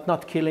organism but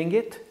not killing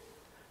it.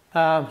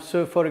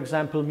 So, for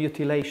example,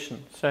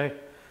 mutilation. So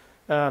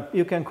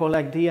you can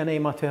collect DNA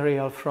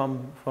material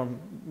from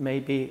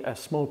maybe a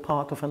small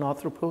part of an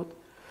arthropod,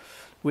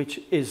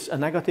 which is a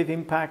negative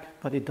impact,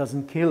 but it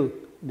doesn't kill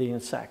the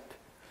insect.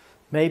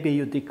 Maybe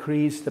you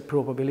decrease the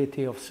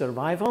probability of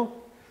survival,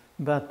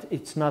 but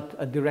it's not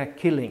a direct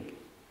killing.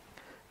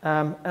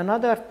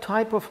 Another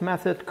type of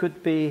method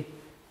could be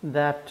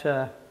that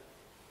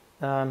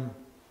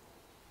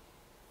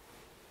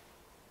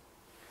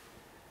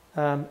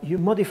you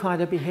modify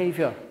the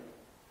behavior,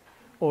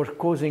 or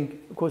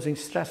causing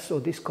stress or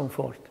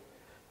discomfort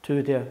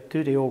to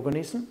the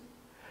organism.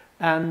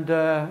 And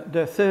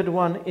the third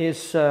one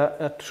is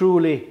a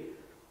truly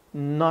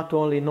not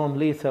only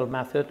non-lethal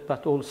method,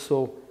 but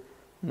also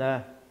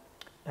the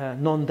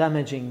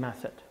non-damaging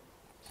method.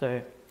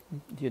 So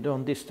you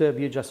don't disturb,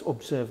 you just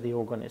observe the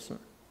organism.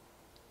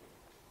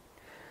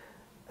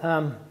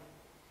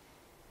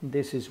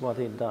 This is what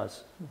it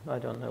does. I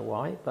don't know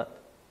why,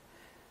 but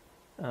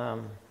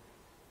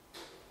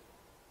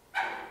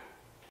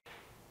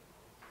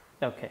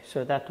okay,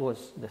 so that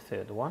was the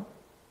third one.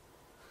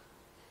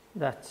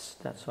 That's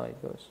how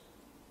it goes.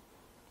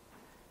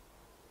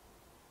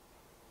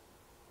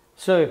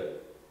 So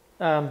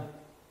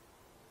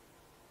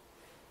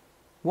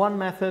one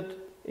method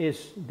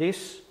is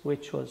this,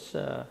 which was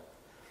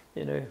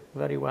you know,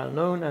 very well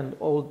known, and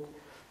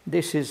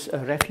this is a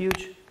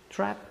refuge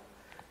trap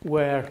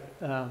where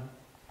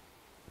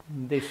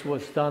this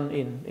was done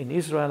in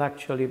Israel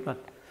actually, but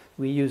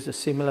we used a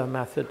similar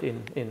method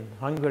in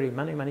Hungary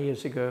many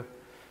years ago,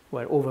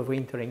 where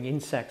overwintering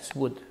insects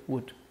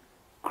would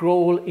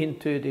crawl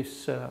into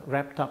this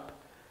wrapped up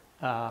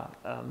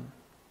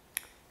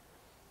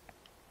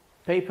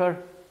paper,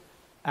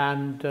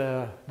 and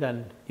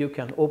then you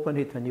can open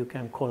it and you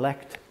can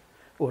collect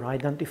or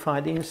identify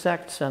the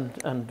insects,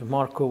 and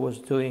Marco was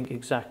doing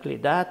exactly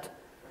that.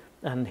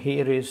 And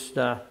here is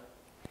the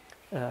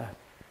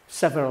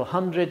several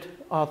hundred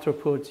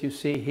arthropods you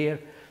see here.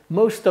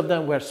 Most of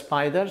them were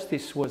spiders.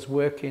 This was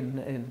work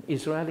in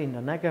Israel, in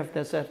the Negev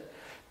desert.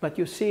 But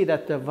you see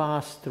that the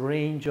vast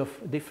range of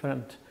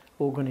different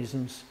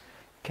organisms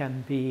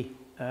can be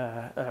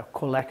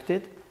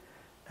collected.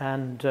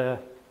 And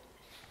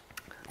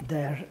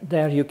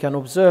there you can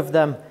observe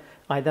them,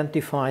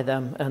 identify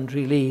them, and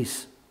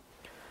release.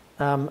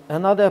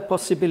 Another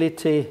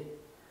possibility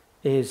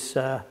is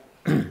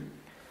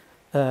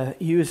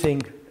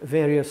using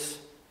various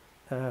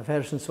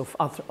versions of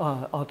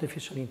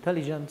artificial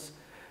intelligence.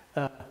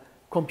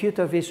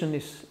 Computer vision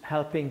is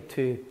helping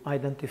to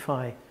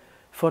identify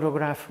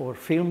photograph or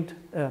filmed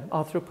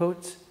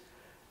arthropods.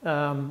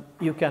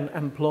 You can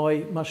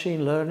employ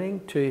machine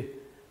learning to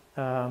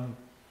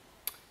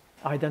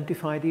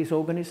identify these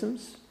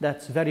organisms.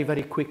 That's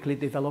very quickly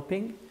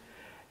developing.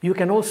 You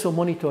can also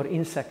monitor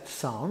insect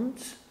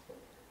sounds,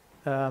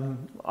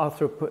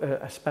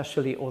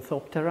 especially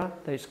Orthoptera.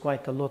 There's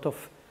quite a lot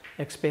of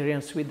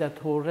experience with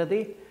that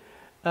already.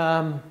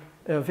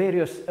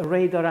 Various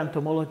radar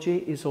entomology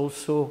is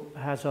also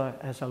has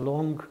a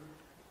long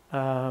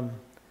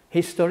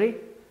history.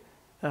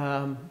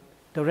 The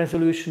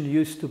resolution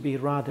used to be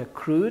rather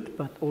crude,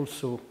 but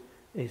also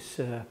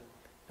is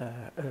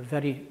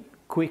very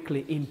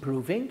quickly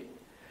improving.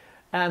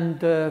 And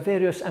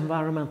various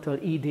environmental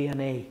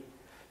eDNA,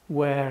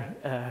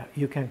 where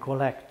you can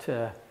collect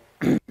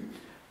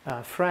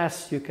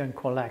frass, you can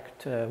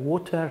collect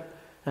water,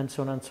 and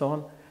so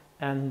on,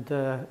 and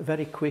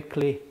very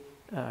quickly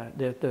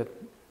the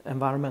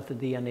environmental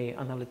DNA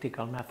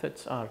analytical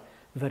methods are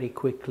very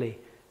quickly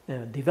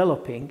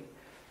developing,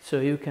 so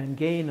you can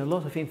gain a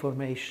lot of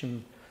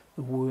information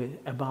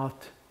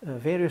about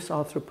various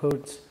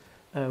arthropods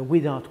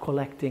without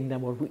collecting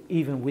them or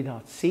even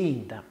without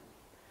seeing them.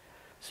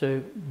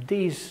 So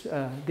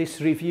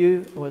this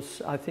review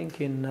was, I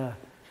think, in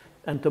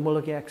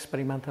Entomologia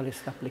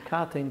Experimentalist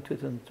Applicata in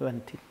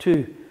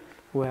 2022,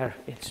 where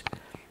it's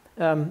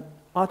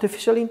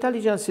artificial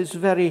intelligence is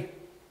very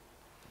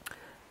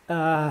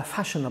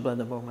fashionable at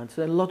the moment.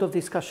 There's a lot of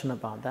discussion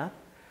about that,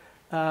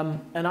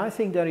 and I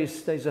think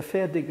there's a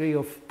fair degree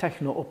of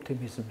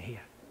techno-optimism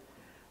here.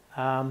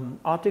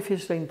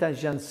 Artificial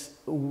intelligence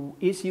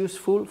is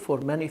useful for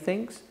many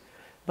things,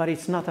 but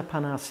it's not a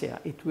panacea.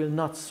 It will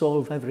not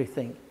solve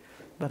everything.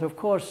 But of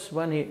course,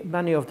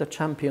 many of the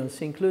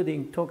champions,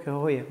 including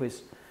Tokyo Hoye, who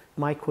is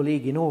my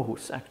colleague in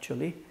Aarhus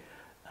actually,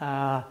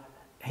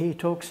 he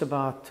talks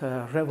about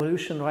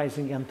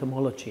revolutionizing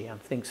entomology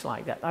and things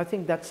like that. I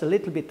think that's a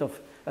little bit of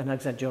an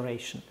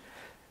exaggeration,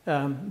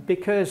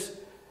 because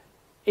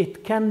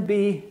it can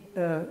be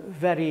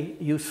very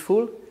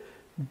useful,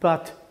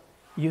 but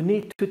you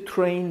need to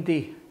train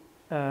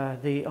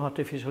the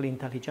artificial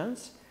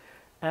intelligence.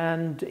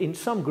 And in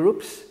some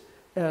groups,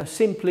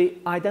 simply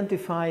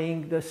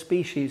identifying the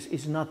species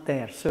is not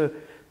there. So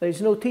there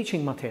is no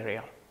teaching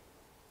material.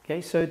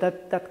 Okay, so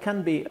that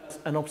can be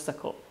an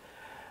obstacle.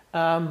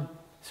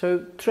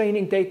 So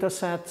training data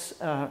sets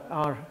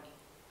are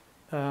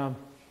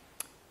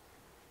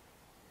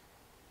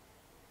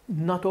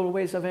not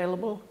always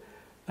available.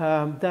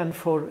 Then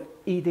for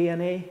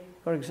eDNA,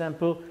 for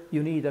example,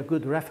 you need a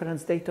good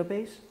reference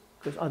database,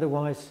 because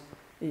otherwise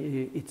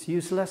it's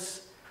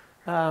useless.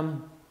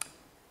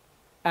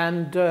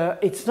 And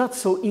it's not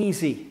so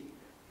easy.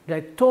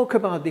 They talk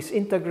about this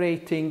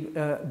integrating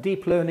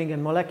deep learning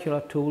and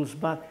molecular tools,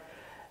 but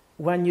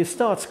when you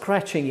start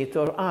scratching it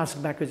or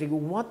ask back,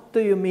 what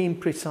do you mean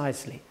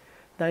precisely?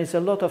 There is a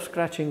lot of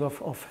scratching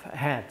of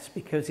heads,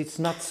 because it's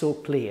not so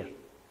clear.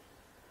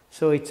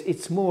 So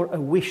it's more a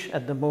wish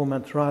at the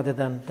moment rather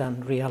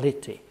than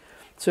reality.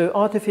 So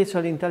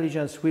artificial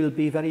intelligence will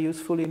be very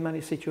useful in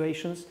many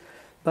situations,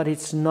 but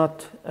it's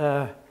not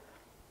the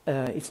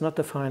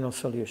final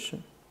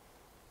solution.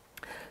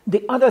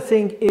 The other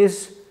thing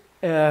is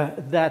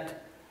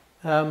that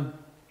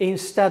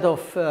instead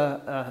of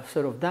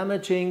sort of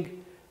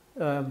damaging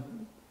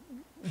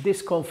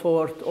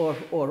discomfort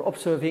or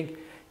observing,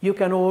 you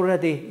can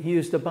already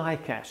use the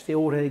bycatch, the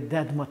already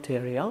dead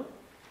material,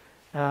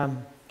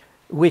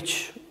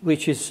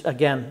 which is,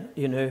 again,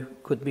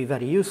 could be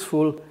very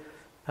useful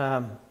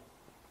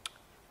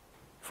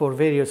for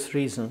various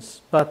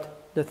reasons.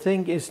 But the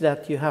thing is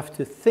that you have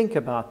to think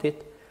about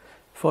it.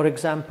 For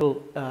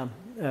example,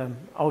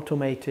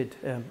 automated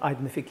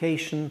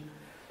identification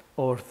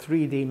or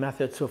 3D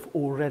methods of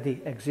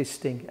already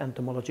existing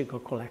entomological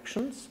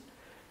collections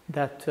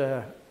that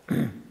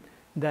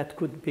that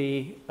could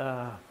be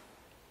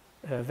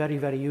very,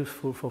 very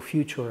useful for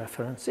future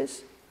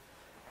references.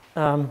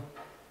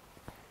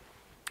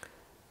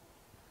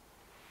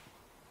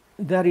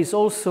 There is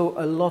also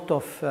a lot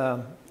of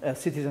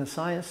citizen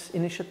science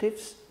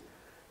initiatives.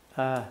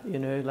 You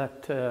know,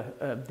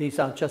 that these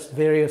are just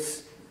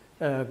various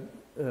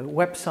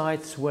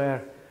websites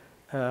where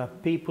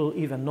people,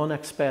 even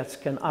non-experts,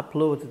 can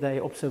upload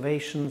their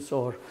observations,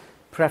 or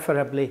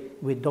preferably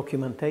with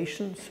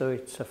documentation. So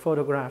it's a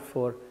photograph,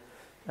 or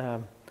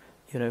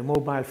you know,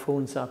 mobile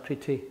phones are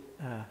pretty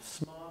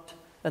smart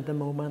at the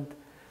moment.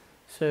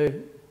 So,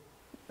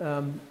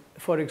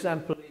 for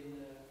example,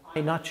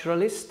 in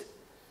iNaturalist,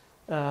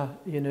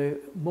 you know,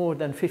 more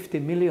than 50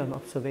 million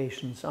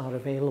observations are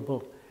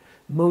available.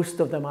 Most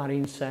of them are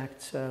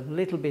insects, a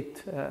little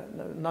bit,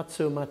 not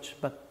so much,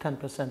 but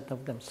 10%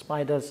 of them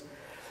spiders.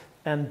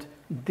 And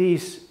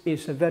this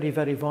is a very,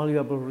 very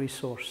valuable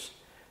resource.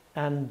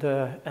 And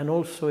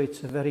also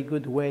it's a very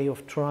good way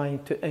of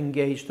trying to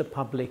engage the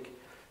public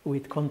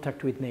with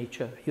contact with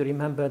nature. You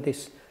remember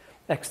this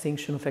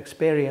extinction of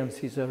experience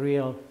is a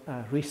real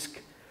risk.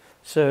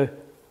 So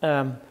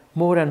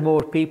more and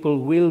more people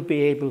will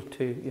be able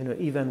to, you know,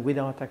 even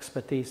without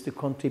expertise, to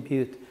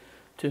contribute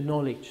to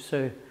knowledge.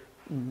 So,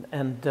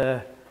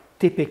 and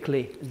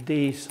typically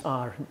these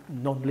are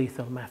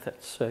non-lethal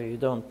methods, so you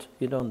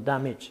don't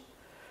damage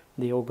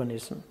the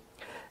organism.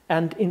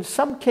 And in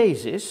some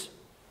cases,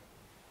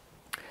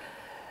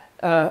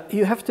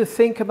 you have to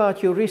think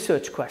about your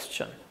research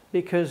question,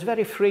 because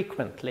very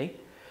frequently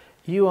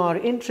you are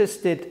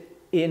interested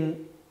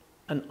in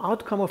an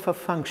outcome of a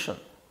function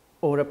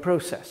or a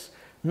process,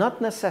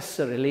 not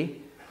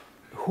necessarily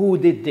who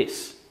did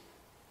this.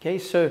 Okay,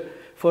 so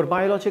for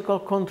biological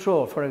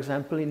control, for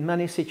example, in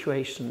many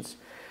situations,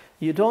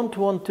 you don't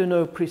want to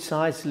know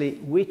precisely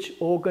which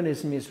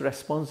organism is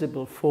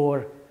responsible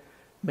for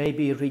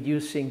maybe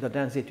reducing the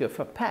density of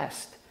a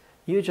pest.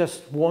 You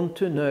just want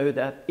to know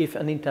that if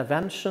an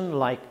intervention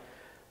like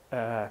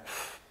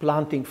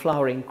planting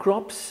flowering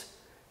crops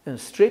and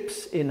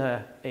strips in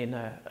a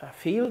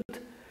field,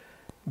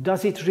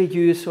 does it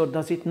reduce or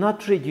does it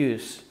not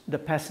reduce the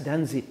pest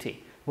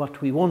density,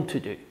 what we want to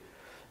do?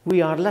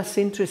 We are less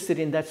interested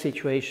in that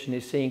situation,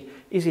 is saying,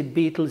 is it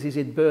beetles, is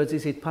it birds,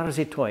 is it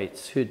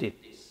parasitoids who did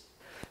this?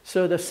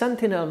 So the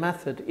sentinel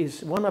method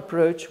is one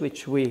approach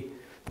which we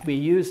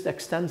used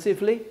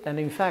extensively, and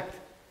in fact,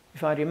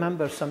 if I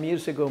remember some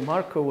years ago,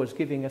 Marco was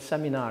giving a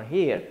seminar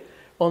here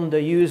on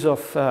the use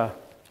of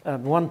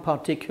one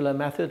particular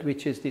method,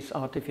 which is this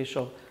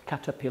artificial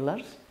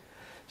caterpillars.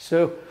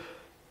 So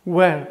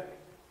where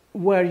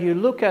you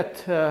look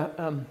at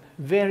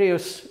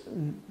various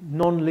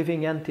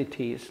non-living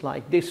entities,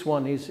 like this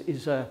one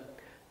is a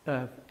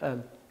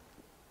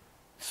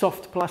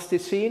soft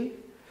plasticine,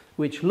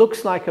 which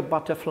looks like a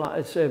butterfly,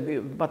 it's a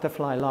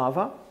butterfly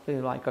larva,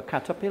 like a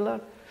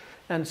caterpillar,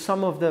 and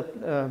some of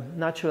the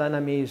natural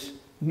enemies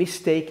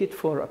mistake it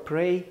for a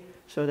prey,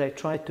 so they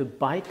try to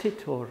bite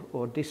it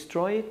or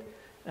destroy it,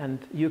 and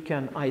you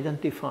can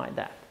identify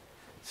that.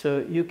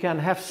 So you can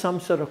have some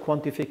sort of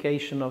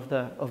quantification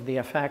of the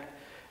effect.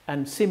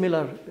 And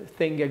similar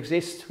thing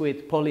exists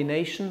with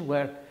pollination,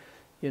 where,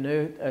 you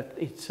know,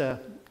 it's a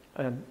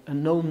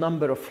known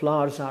number of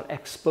flowers are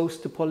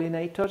exposed to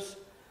pollinators.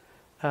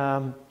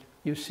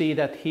 You see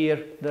that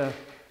here the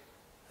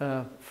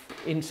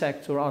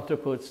insects or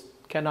arthropods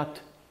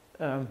cannot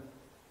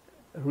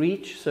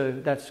reach, so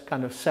that's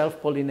kind of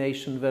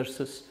self-pollination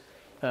versus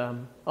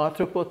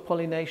arthropod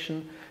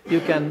pollination.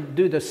 You can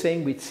do the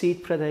same with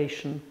seed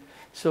predation.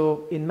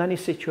 So in many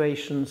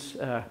situations,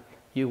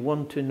 you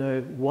want to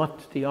know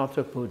what the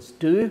arthropods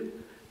do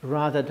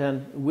rather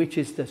than which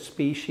is the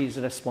species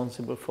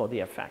responsible for the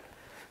effect.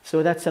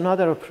 So that's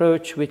another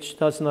approach which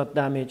does not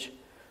damage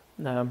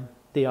the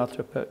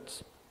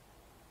arthropods.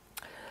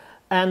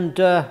 And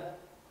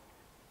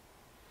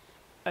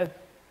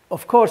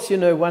of course, you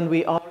know, when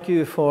we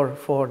argue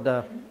for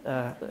the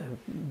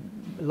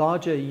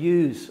larger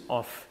use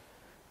of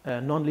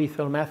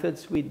non-lethal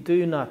methods, we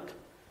do not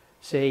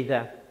say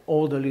that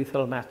all the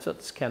lethal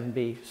methods can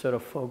be sort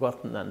of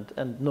forgotten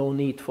and no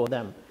need for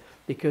them,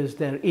 because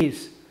there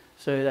is.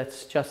 So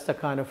that's just a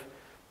kind of,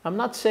 I'm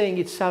not saying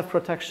it's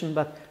self-protection,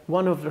 but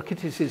one of the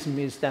criticism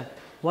is that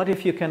what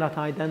if you cannot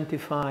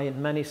identify,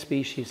 and many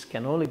species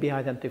can only be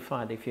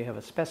identified if you have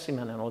a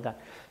specimen and all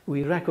that.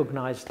 We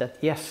recognize that,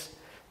 yes,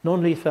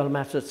 non-lethal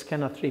methods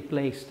cannot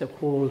replace the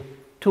whole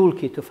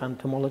toolkit of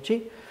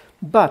entomology,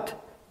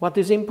 but what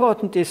is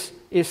important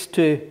is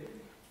to,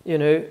 you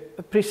know,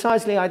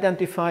 precisely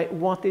identify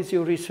what is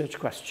your research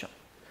question.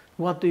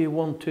 What do you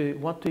want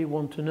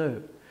to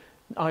know?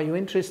 Are you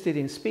interested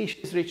in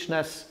species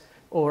richness,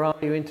 or are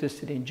you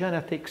interested in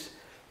genetics?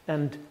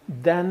 And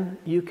then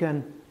you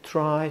can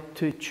try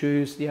to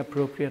choose the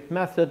appropriate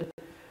method,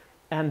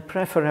 and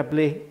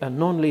preferably a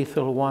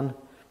non-lethal one,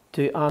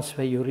 to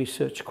answer your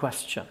research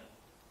question.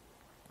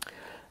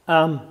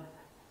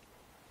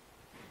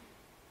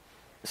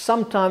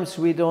 Sometimes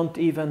we don't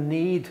even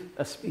need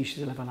a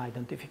species level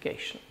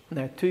identification.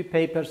 There are two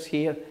papers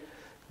here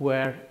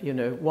where, you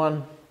know,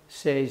 one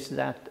says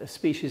that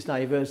species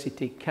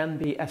diversity can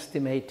be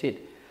estimated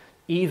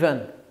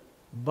even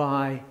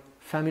by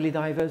family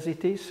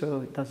diversity,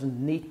 so it doesn't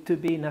need to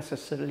be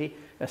necessarily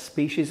a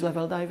species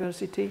level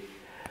diversity.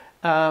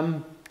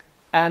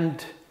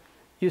 And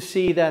you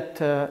see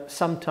that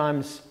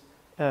sometimes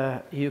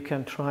you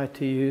can try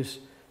to use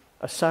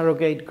a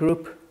surrogate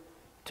group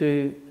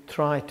to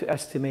try to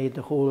estimate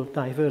the whole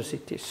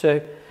diversity. So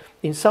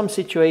in some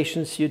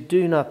situations you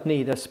do not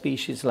need a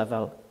species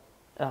level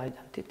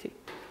identity.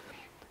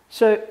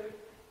 So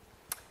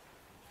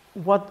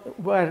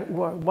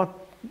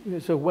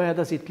where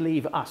does it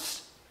leave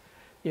us?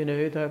 You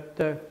know,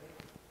 the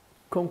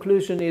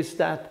conclusion is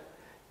that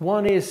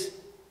one is,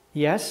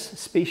 yes,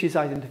 species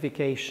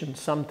identification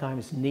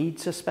sometimes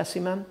needs a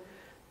specimen,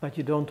 but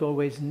you don't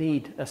always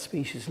need a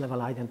species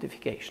level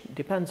identification. It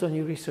depends on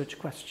your research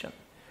question.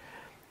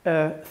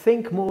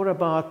 Think more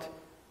about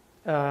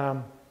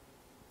the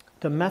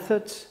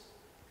methods.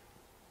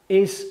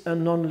 Is a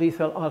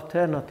non-lethal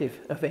alternative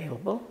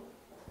available?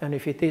 And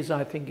if it is,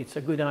 I think it's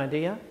a good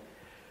idea.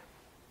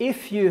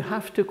 If you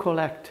have to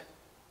collect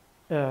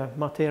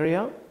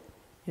material,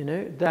 you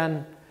know,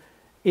 then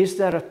is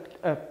there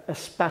a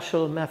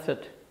special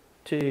method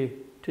to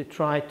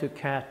try to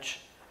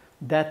catch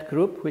that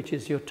group, which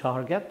is your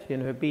target, you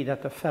know, be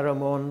that a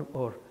pheromone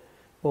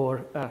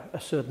or a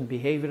certain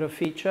behavioral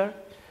feature?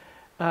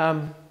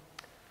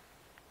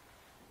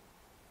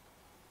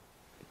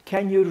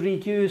 Can you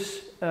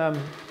reduce a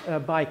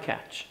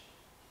bycatch,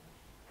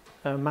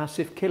 a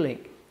massive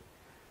killing?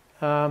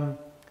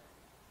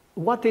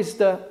 What is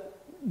the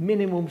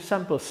minimum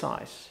sample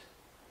size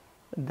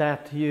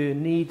that you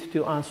need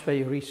to answer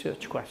your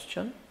research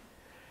question?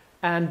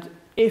 And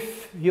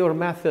if your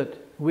method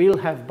will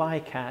have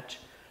bycatch,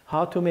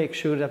 how to make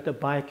sure that the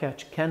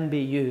bycatch can be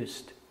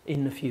used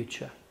in the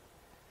future?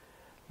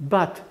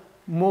 But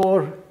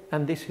more,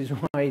 and this is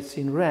why it's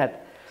in red,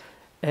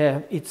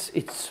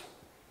 it's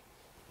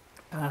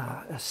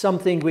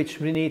something which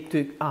we need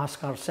to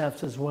ask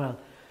ourselves as well.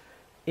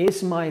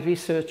 Is my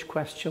research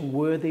question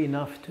worthy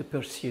enough to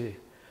pursue?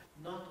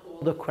 Not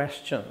all the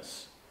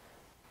questions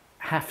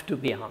have to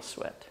be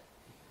answered.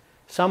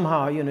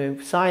 Somehow, you know,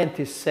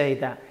 scientists say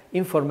that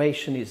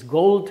information is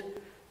gold.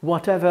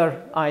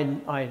 Whatever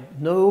I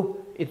know,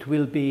 it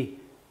will be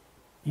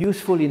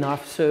useful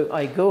enough, so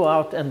I go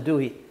out and do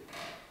it.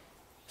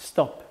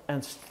 Stop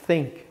and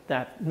think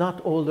that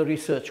not all the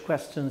research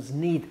questions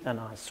need an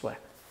answer.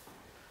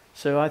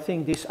 So I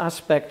think this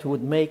aspect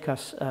would make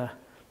us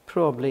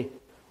probably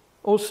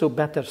also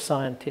better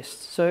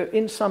scientists. So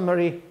in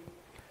summary,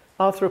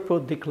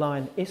 arthropod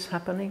decline is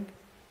happening.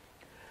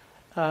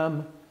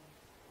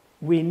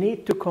 We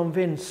need to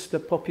convince the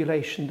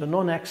population, the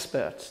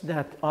non-experts,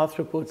 that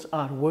arthropods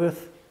are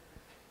worth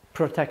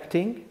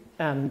protecting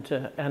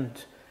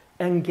and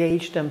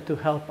engage them to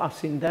help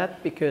us in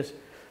that, because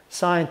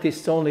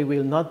scientists only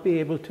will not be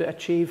able to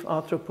achieve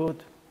arthropod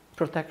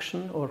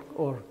protection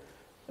or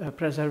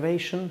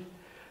preservation.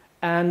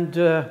 And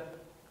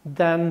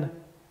then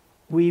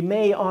we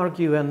may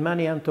argue, and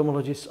many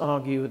entomologists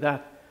argue,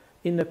 that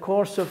in the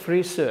course of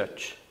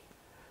research,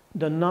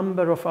 the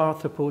number of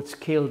arthropods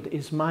killed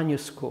is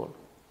minuscule.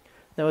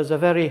 There was a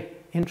very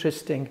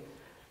interesting,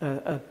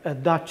 a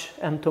Dutch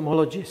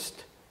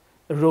entomologist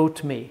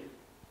wrote me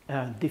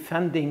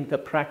defending the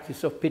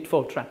practice of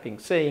pitfall trapping,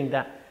 saying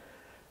that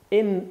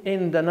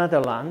in the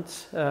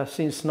Netherlands,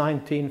 since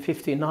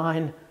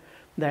 1959,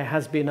 there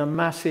has been a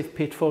massive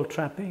pitfall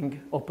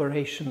trapping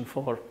operation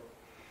for,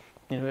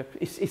 you know,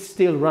 it's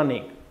still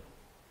running.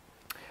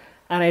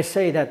 And I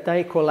say that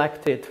they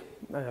collected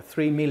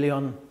 3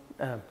 million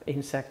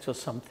insects or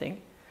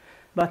something.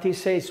 But he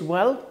says,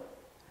 well,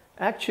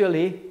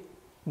 actually,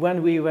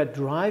 when we were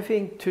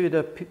driving to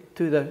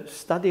the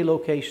study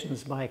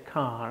locations by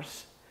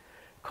cars,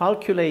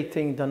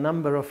 calculating the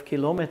number of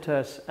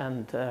kilometers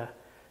and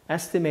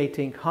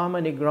estimating how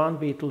many ground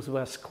beetles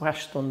were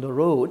squashed on the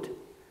road,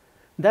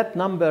 that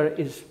number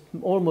is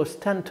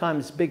almost 10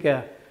 times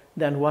bigger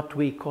than what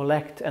we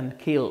collect and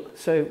kill.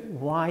 So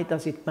why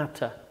does it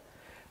matter?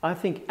 I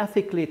think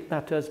ethically it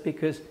matters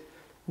because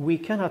we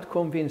cannot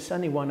convince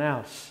anyone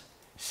else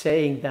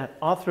saying that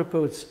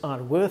arthropods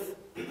are worth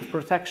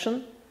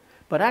protection,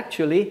 but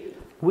actually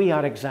we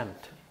are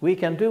exempt. We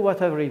can do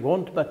whatever we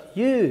want, but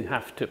you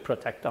have to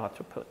protect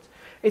arthropods.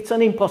 It's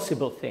an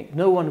impossible thing.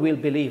 No one will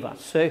believe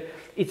us. So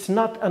it's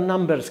not a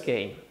numbers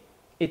game.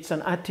 It's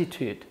an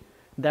attitude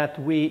that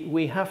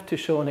we have to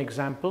show an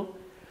example.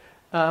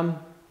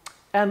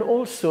 And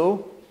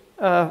also,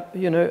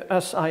 you know,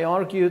 as I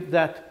argued,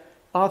 that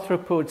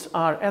arthropods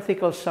are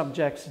ethical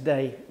subjects.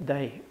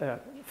 They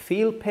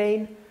feel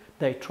pain.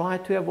 They try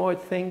to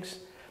avoid things.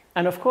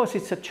 And of course,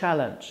 it's a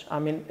challenge. I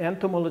mean,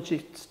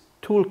 entomology's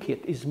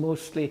toolkit is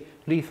mostly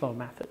lethal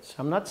methods.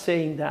 I'm not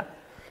saying that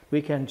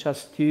we can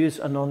just use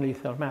a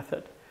non-lethal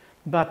method.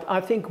 But I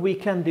think we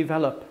can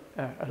develop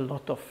a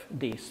lot of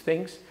these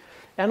things.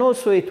 And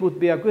also, it would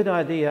be a good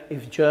idea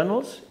if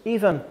journals,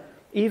 even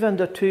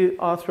the 2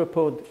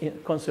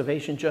 arthropod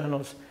conservation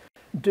journals,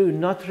 do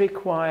not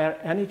require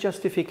any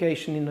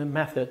justification in the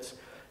methods,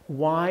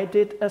 why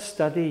did a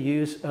study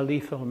use a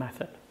lethal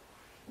method?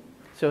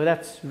 So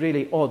that's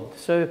really odd.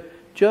 So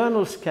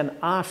journals can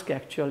ask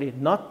actually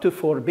not to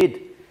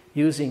forbid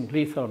using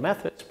lethal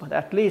methods, but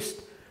at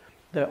least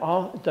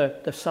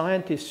the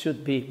scientists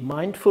should be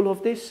mindful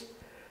of this,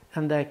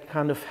 and they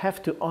kind of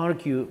have to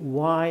argue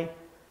why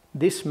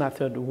this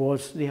method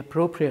was the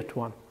appropriate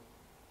one.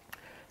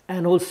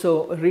 And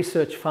also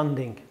research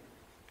funding.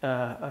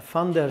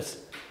 Funders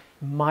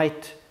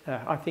might,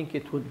 I think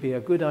it would be a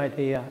good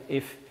idea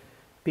if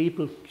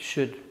people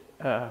should,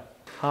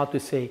 how to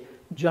say,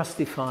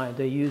 justify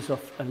the use of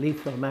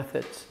lethal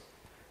methods.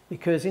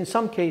 Because in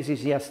some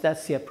cases, yes,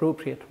 that's the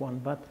appropriate one,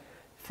 but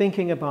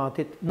thinking about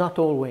it, not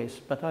always,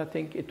 but I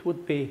think it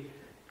would be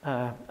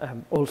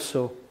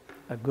also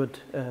a good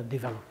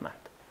development.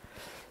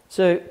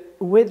 So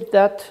with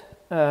that,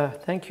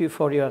 thank you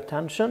for your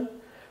attention.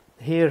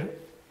 Here,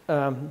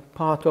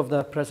 part of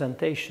the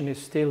presentation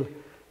is still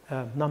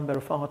a number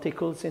of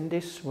articles in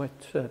this,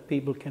 which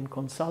people can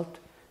consult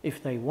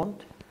if they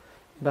want,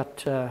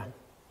 but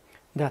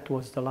that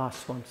was the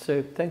last one.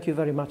 So thank you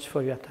very much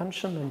for your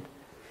attention, and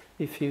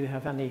if you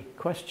have any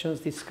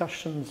questions,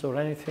 discussions, or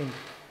anything,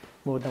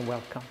 more than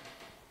welcome.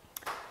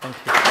 Thank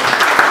you.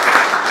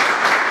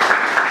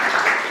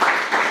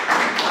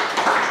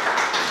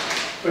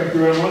 Thank you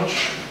very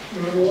much,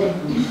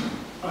 everyone.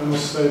 I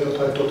must say that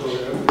I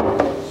totally agree,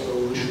 so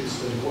we should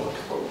stay put,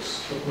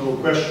 folks. But no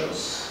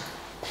questions.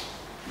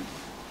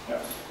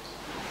 Yeah.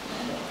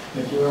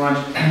 Thank you very much.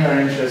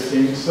 Very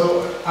interesting. So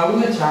I would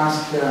like to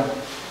ask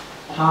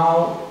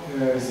how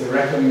is the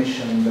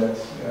recognition that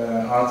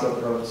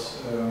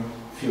arthropods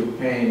feel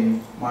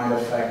pain might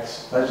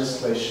affect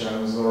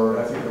legislations or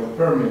ethical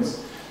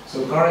permits.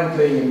 So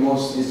currently in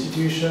most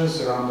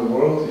institutions around the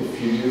world,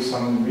 if you do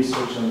some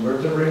research on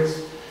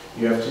vertebrates,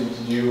 you have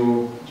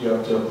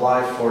to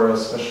apply for a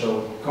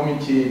special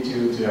committee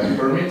to have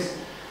permits,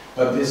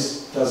 but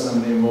this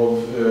doesn't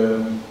involve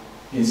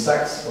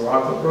insects or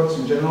arthropods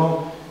in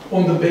general.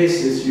 On the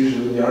basis,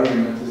 usually the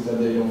argument is that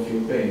they don't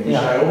feel pain, which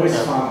I always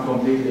found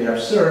completely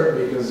absurd,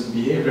 because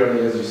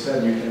behaviorally, as you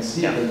said, you can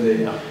see that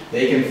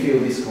they can feel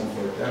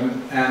discomfort,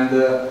 and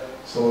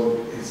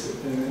so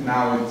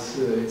now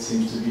it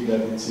seems to be that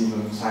it's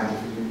even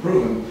scientifically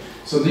proven.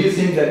 So do you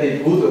think that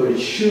it would or it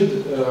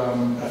should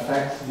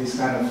affect these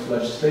kind of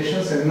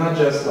legislations, and not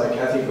just like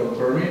ethical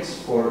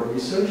permits for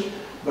research,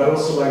 but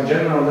also like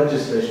general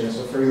legislation?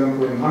 So for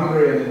example, in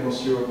Hungary and in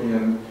most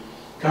European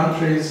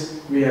countries,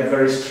 we have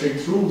very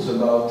strict rules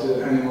about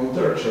animal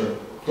torture,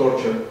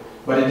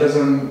 but it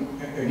doesn't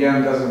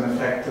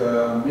affect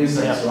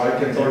insects. So I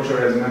can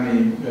torture as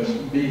many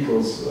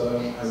vehicles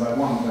as I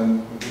want,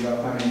 and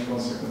without any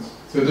consequence.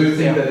 So do you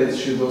think that it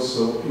should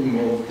also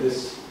involve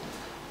this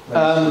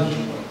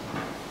legislation?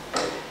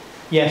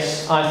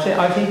 Yes,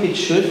 I think it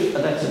should,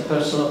 but that's a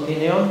personal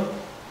opinion,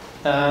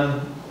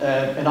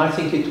 and I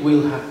think it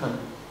will happen.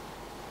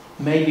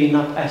 Maybe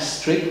not as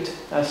strict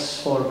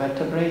as for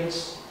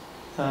vertebrates,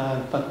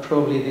 but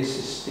probably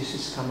this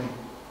is coming.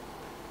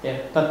 Yeah,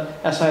 but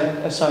as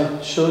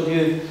I showed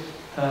you,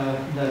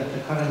 the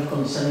current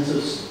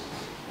consensus.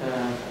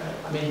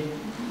 I mean,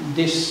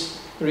 this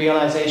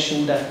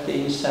realization that the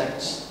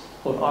insects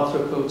or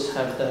arthropods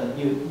have the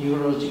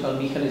neurological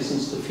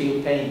mechanisms to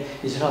feel pain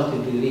is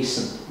relatively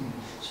recent.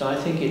 So I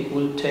think it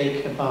will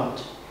take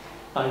about,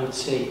 I would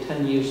say,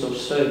 10 years or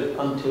so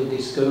until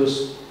this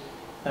goes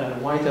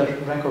wider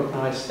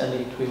recognized, and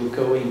it will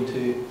go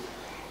into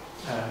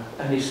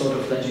any sort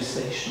of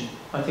legislation.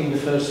 I think the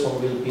first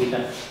one will be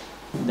that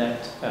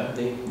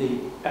the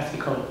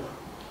ethical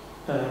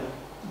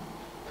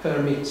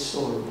permits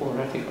or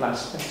ethical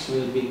aspects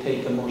will be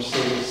taken more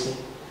seriously.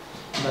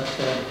 But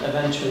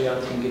eventually, I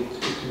think it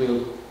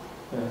will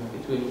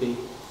be.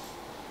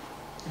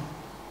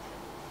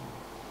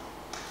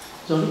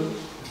 Sorry?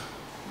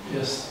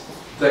 Yes,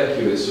 thank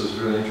you. This was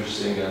really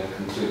interesting, and I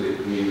completely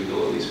agree with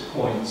all these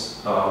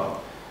points.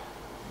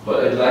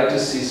 But I'd like to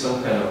see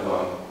some kind of,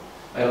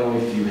 I don't know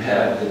if you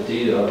have the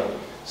data,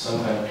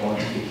 some kind of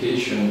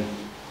quantification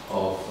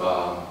of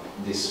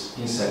this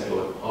insect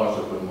or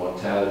arthropod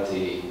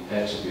mortality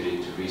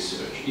attributed to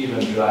research, even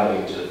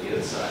driving to the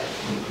field site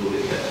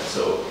included that.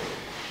 So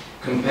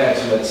compared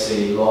to, let's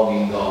say,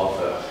 logging of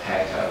a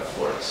hectare of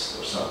forest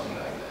or something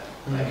like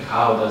that. Like,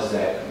 how does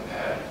that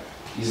compare?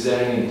 Is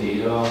there any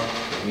data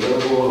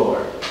available,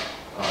 or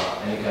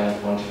any kind of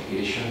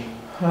quantification?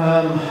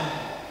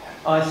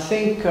 I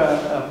think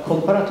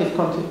comparative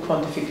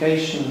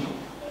quantification,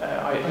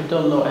 I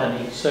don't know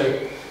any. So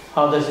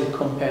how does it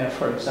compare,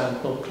 for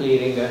example,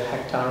 clearing a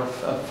hectare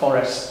of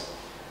forest?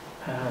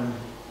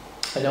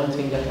 I don't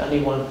think that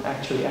anyone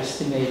actually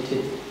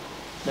estimated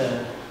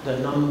the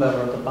number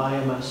or the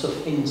biomass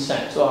of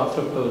insects or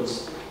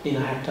arthropods in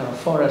a hectare of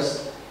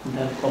forest and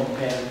then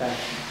compare that.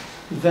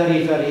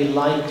 Very, very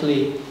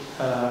likely,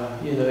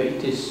 you know,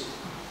 it is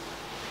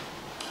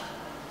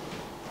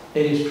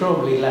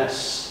probably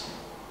less.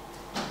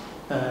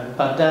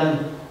 But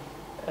then,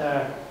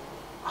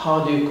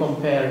 how do you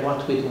compare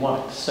what with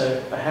what?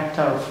 So a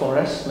hectare of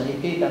forest,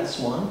 maybe that's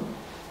one.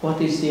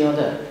 what is the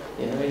other?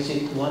 You know, is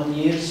it 1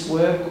 year's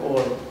work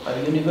or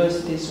a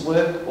university's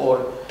work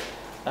or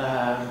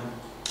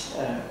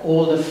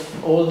all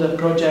the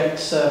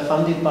projects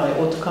funded by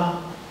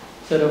OTCA?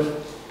 Sort of,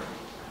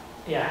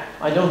 yeah.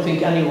 I don't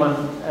think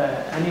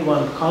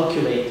anyone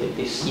calculated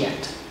this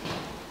yet.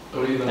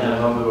 Or even the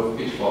number of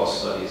pitfall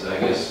studies, I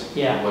guess.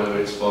 Yeah. Whatever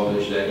it's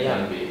published, that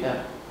can be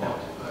yeah.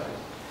 quantified.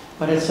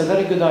 But it's a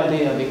very good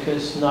idea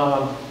because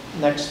now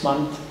next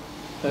month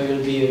there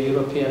will be a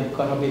European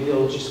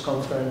Biologist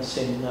conference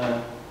in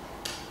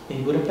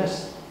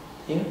Budapest,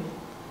 here,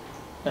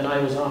 and I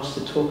was asked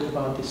to talk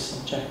about this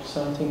subject.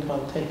 So I think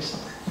I'll take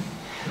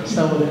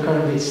some of the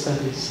Caribbean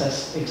studies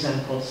as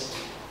examples.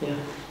 Yeah.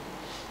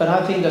 But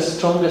I think the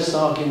strongest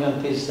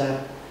argument is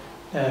that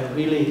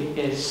really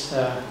is.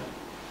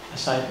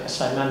 As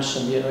I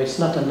mentioned, you know, it's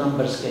not a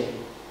numbers game.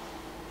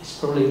 It's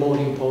probably more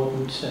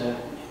important,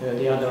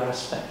 the other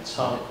aspects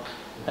are,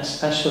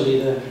 especially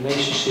the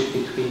relationship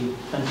between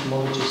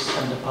entomologists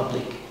and the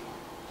public.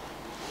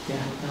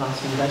 Yeah, and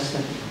I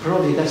think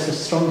probably that's the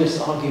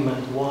strongest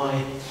argument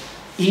why,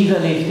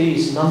 even if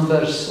these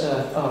numbers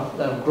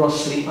are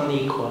grossly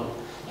unequal,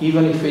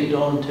 even if we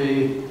don't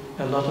do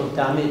a lot of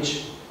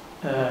damage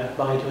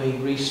by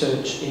doing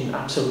research in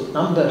absolute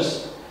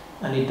numbers,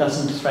 and it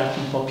doesn't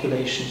threaten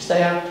populations.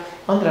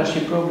 Andras,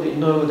 you probably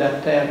know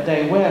that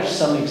there were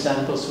some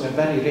examples where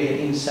very rare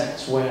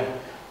insects were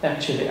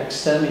actually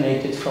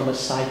exterminated from a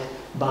site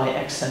by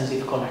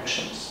extensive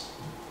collections.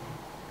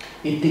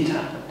 It did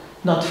happen,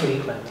 not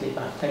frequently,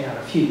 but there are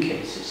a few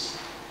cases.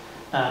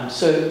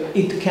 So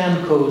it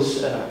can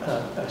cause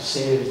a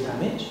serious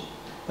damage,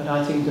 but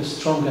I think the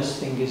strongest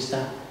thing is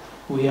that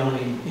we are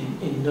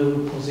in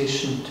no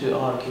position to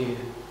argue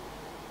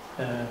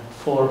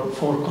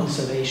for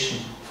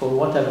conservation, for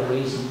whatever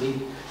reason,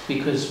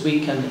 because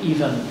we can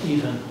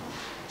even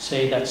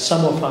say that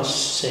some of us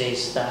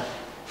says that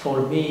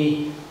for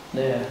me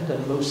the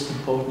most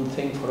important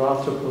thing for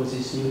arthropods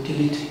is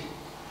utility.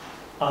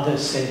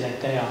 Others say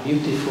that they are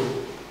beautiful,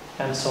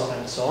 and so on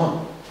and so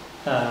on.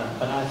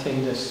 But I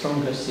think the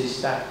strongest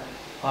is that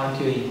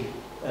arguing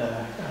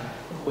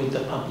with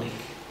the public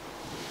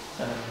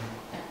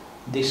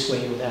this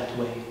way or that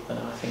way, and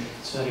I think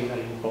it's very,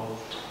 very important.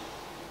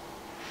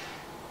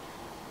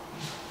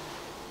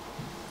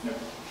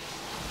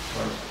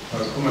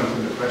 I'll comment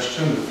on the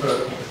question. The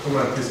first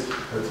comment is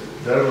that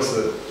there was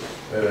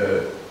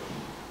a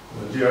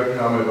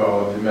diagram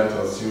about the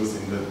methods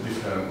used in the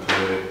different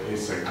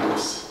insect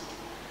groups.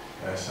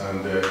 Yes,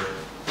 and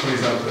for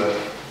example,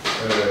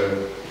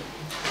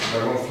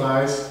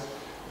 dragonflies,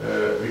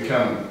 we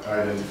can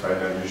identify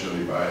them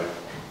usually by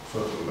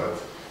photo,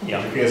 but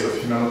in the case of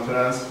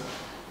hymenopterans,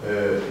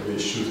 we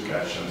should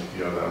catch and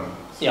kill them.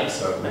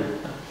 Sadly.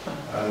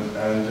 And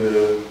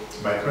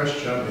my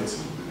question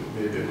is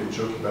maybe a bit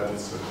jokey, but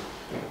it's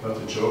not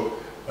a joke.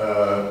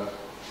 How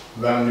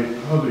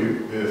do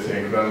you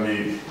think when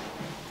we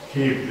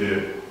keep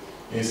the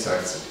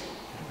insects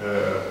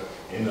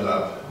in the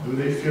lab, do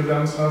they feel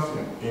themselves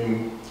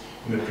in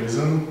the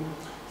prison?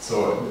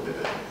 So,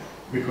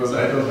 because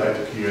I don't like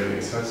to kill the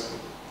insects,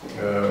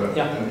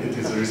 and it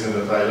is the reason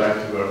that I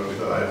like to work with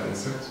the live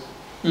insects.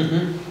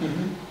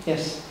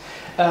 Yes.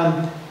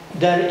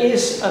 There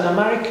is an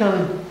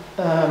American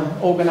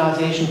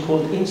organization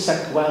called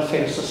Insect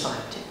Welfare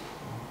Society.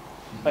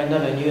 I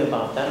never knew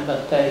about them,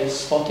 but they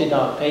spotted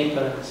our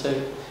paper, and so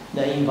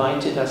they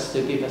invited us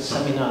to give a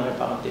seminar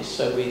about this.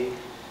 So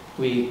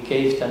we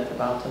gave that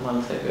about a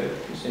month ago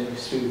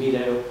through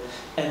video,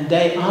 and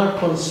they are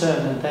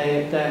concerned,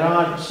 and there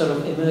are sort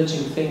of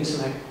emerging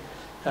things like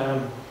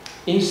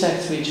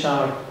insects which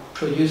are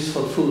produced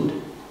for food,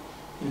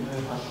 you know,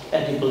 like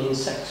edible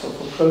insects or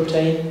for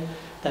protein,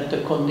 that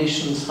the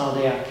conditions how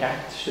they are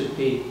kept should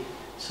be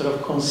sort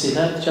of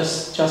considered,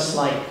 just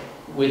like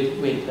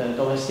with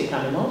domestic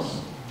animals,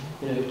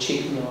 you know,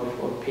 chicken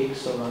or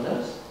pigs or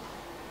others,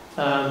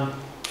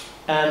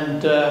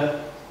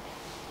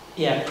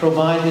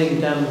 providing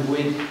them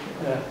with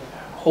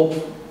hope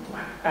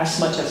as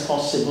much as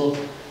possible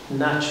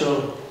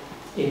natural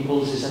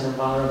impulses and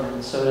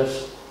environment, so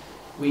that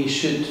we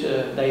should.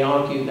 They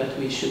argue that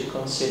we should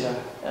consider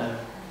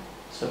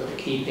sort of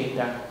keeping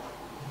that,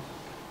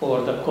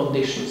 or the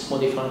conditions,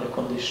 modify the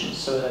conditions,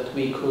 so that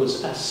we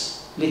cause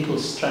as little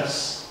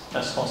stress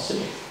as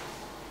possible.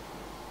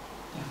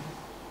 Yeah.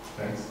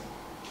 Thanks.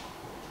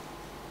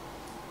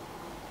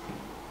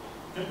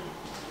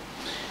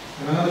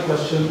 Another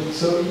question.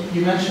 So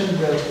you mentioned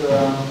that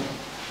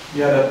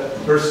you had a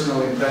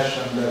personal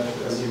impression that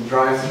as you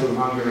drive through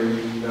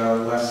Hungary, there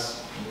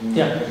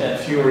are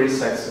fewer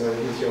insects that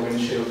hit your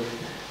windshield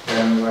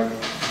than like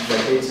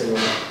decades ago.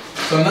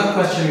 So I'm not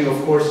questioning,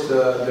 of course,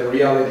 the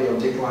reality of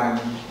decline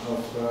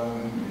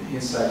of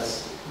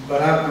insects.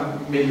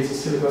 But maybe it's a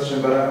silly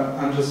question, but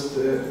I'm just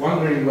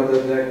wondering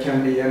whether there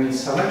can be any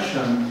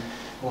selection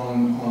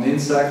on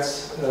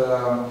insects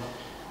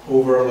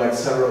over like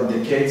several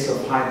decades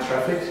of high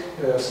traffic,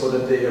 so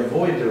that they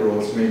avoid the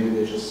roads. Maybe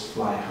they just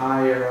fly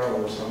higher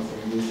or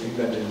something. Do you think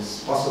that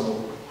is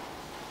possible?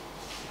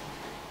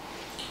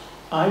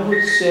 I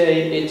would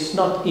say it's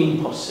not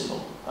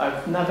impossible.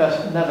 I've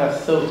never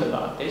thought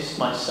about this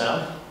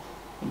myself,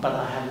 but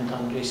I haven't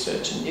done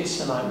research in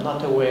this, and I'm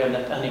not aware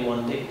that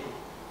anyone did.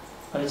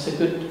 But it's a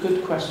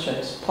good question.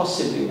 It's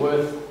possibly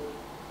worth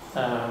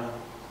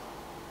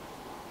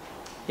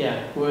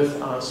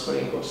worth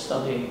answering or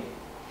studying.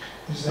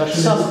 But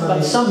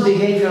some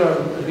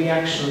behavioral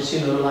reactions,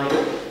 you know, like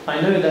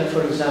I know that,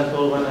 for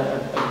example, when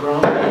a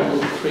ground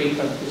beetle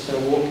frequently is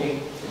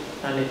walking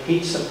and it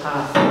hits a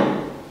path,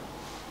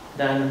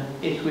 then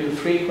it will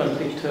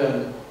frequently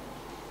turn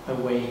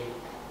away.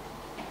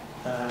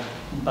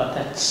 But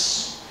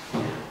that's,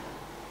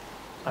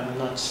 I'm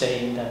not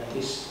saying that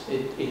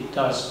it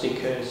does,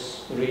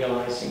 because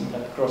realizing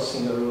that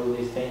crossing a road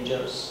is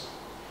dangerous.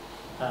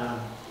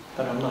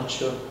 But I'm not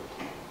sure.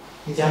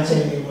 It's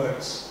answering in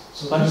words.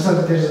 So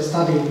there's a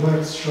study in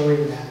birds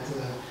showing that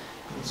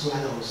in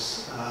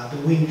swallows the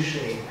wing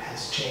shape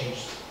has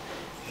changed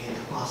in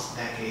the past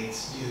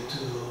decades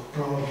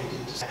probably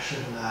due to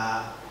action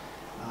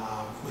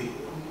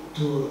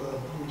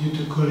due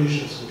to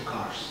collisions with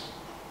cars.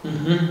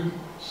 Mm-hmm.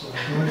 So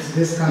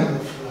this kind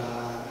of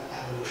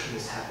evolution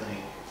is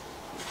happening.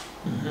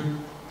 Mm-hmm.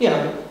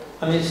 Yeah,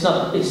 I mean it's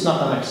not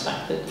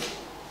unexpected.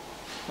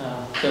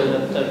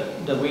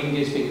 The wing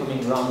is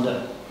becoming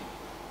rounder.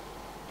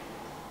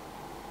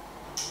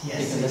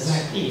 Yes, because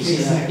exactly.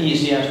 It's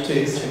easier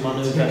to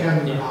maneuver. It's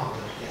becoming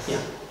rounder, yes.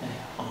 Yeah.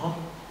 Uh-huh.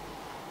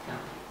 Yeah.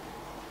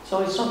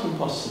 So it's not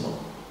impossible.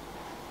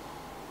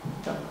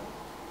 Yeah.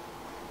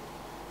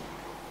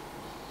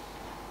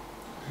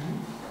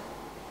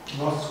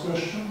 Okay. Last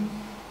question,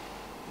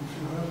 if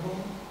you have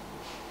one.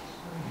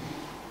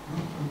 No?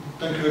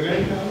 Thank you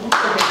again, Carlo.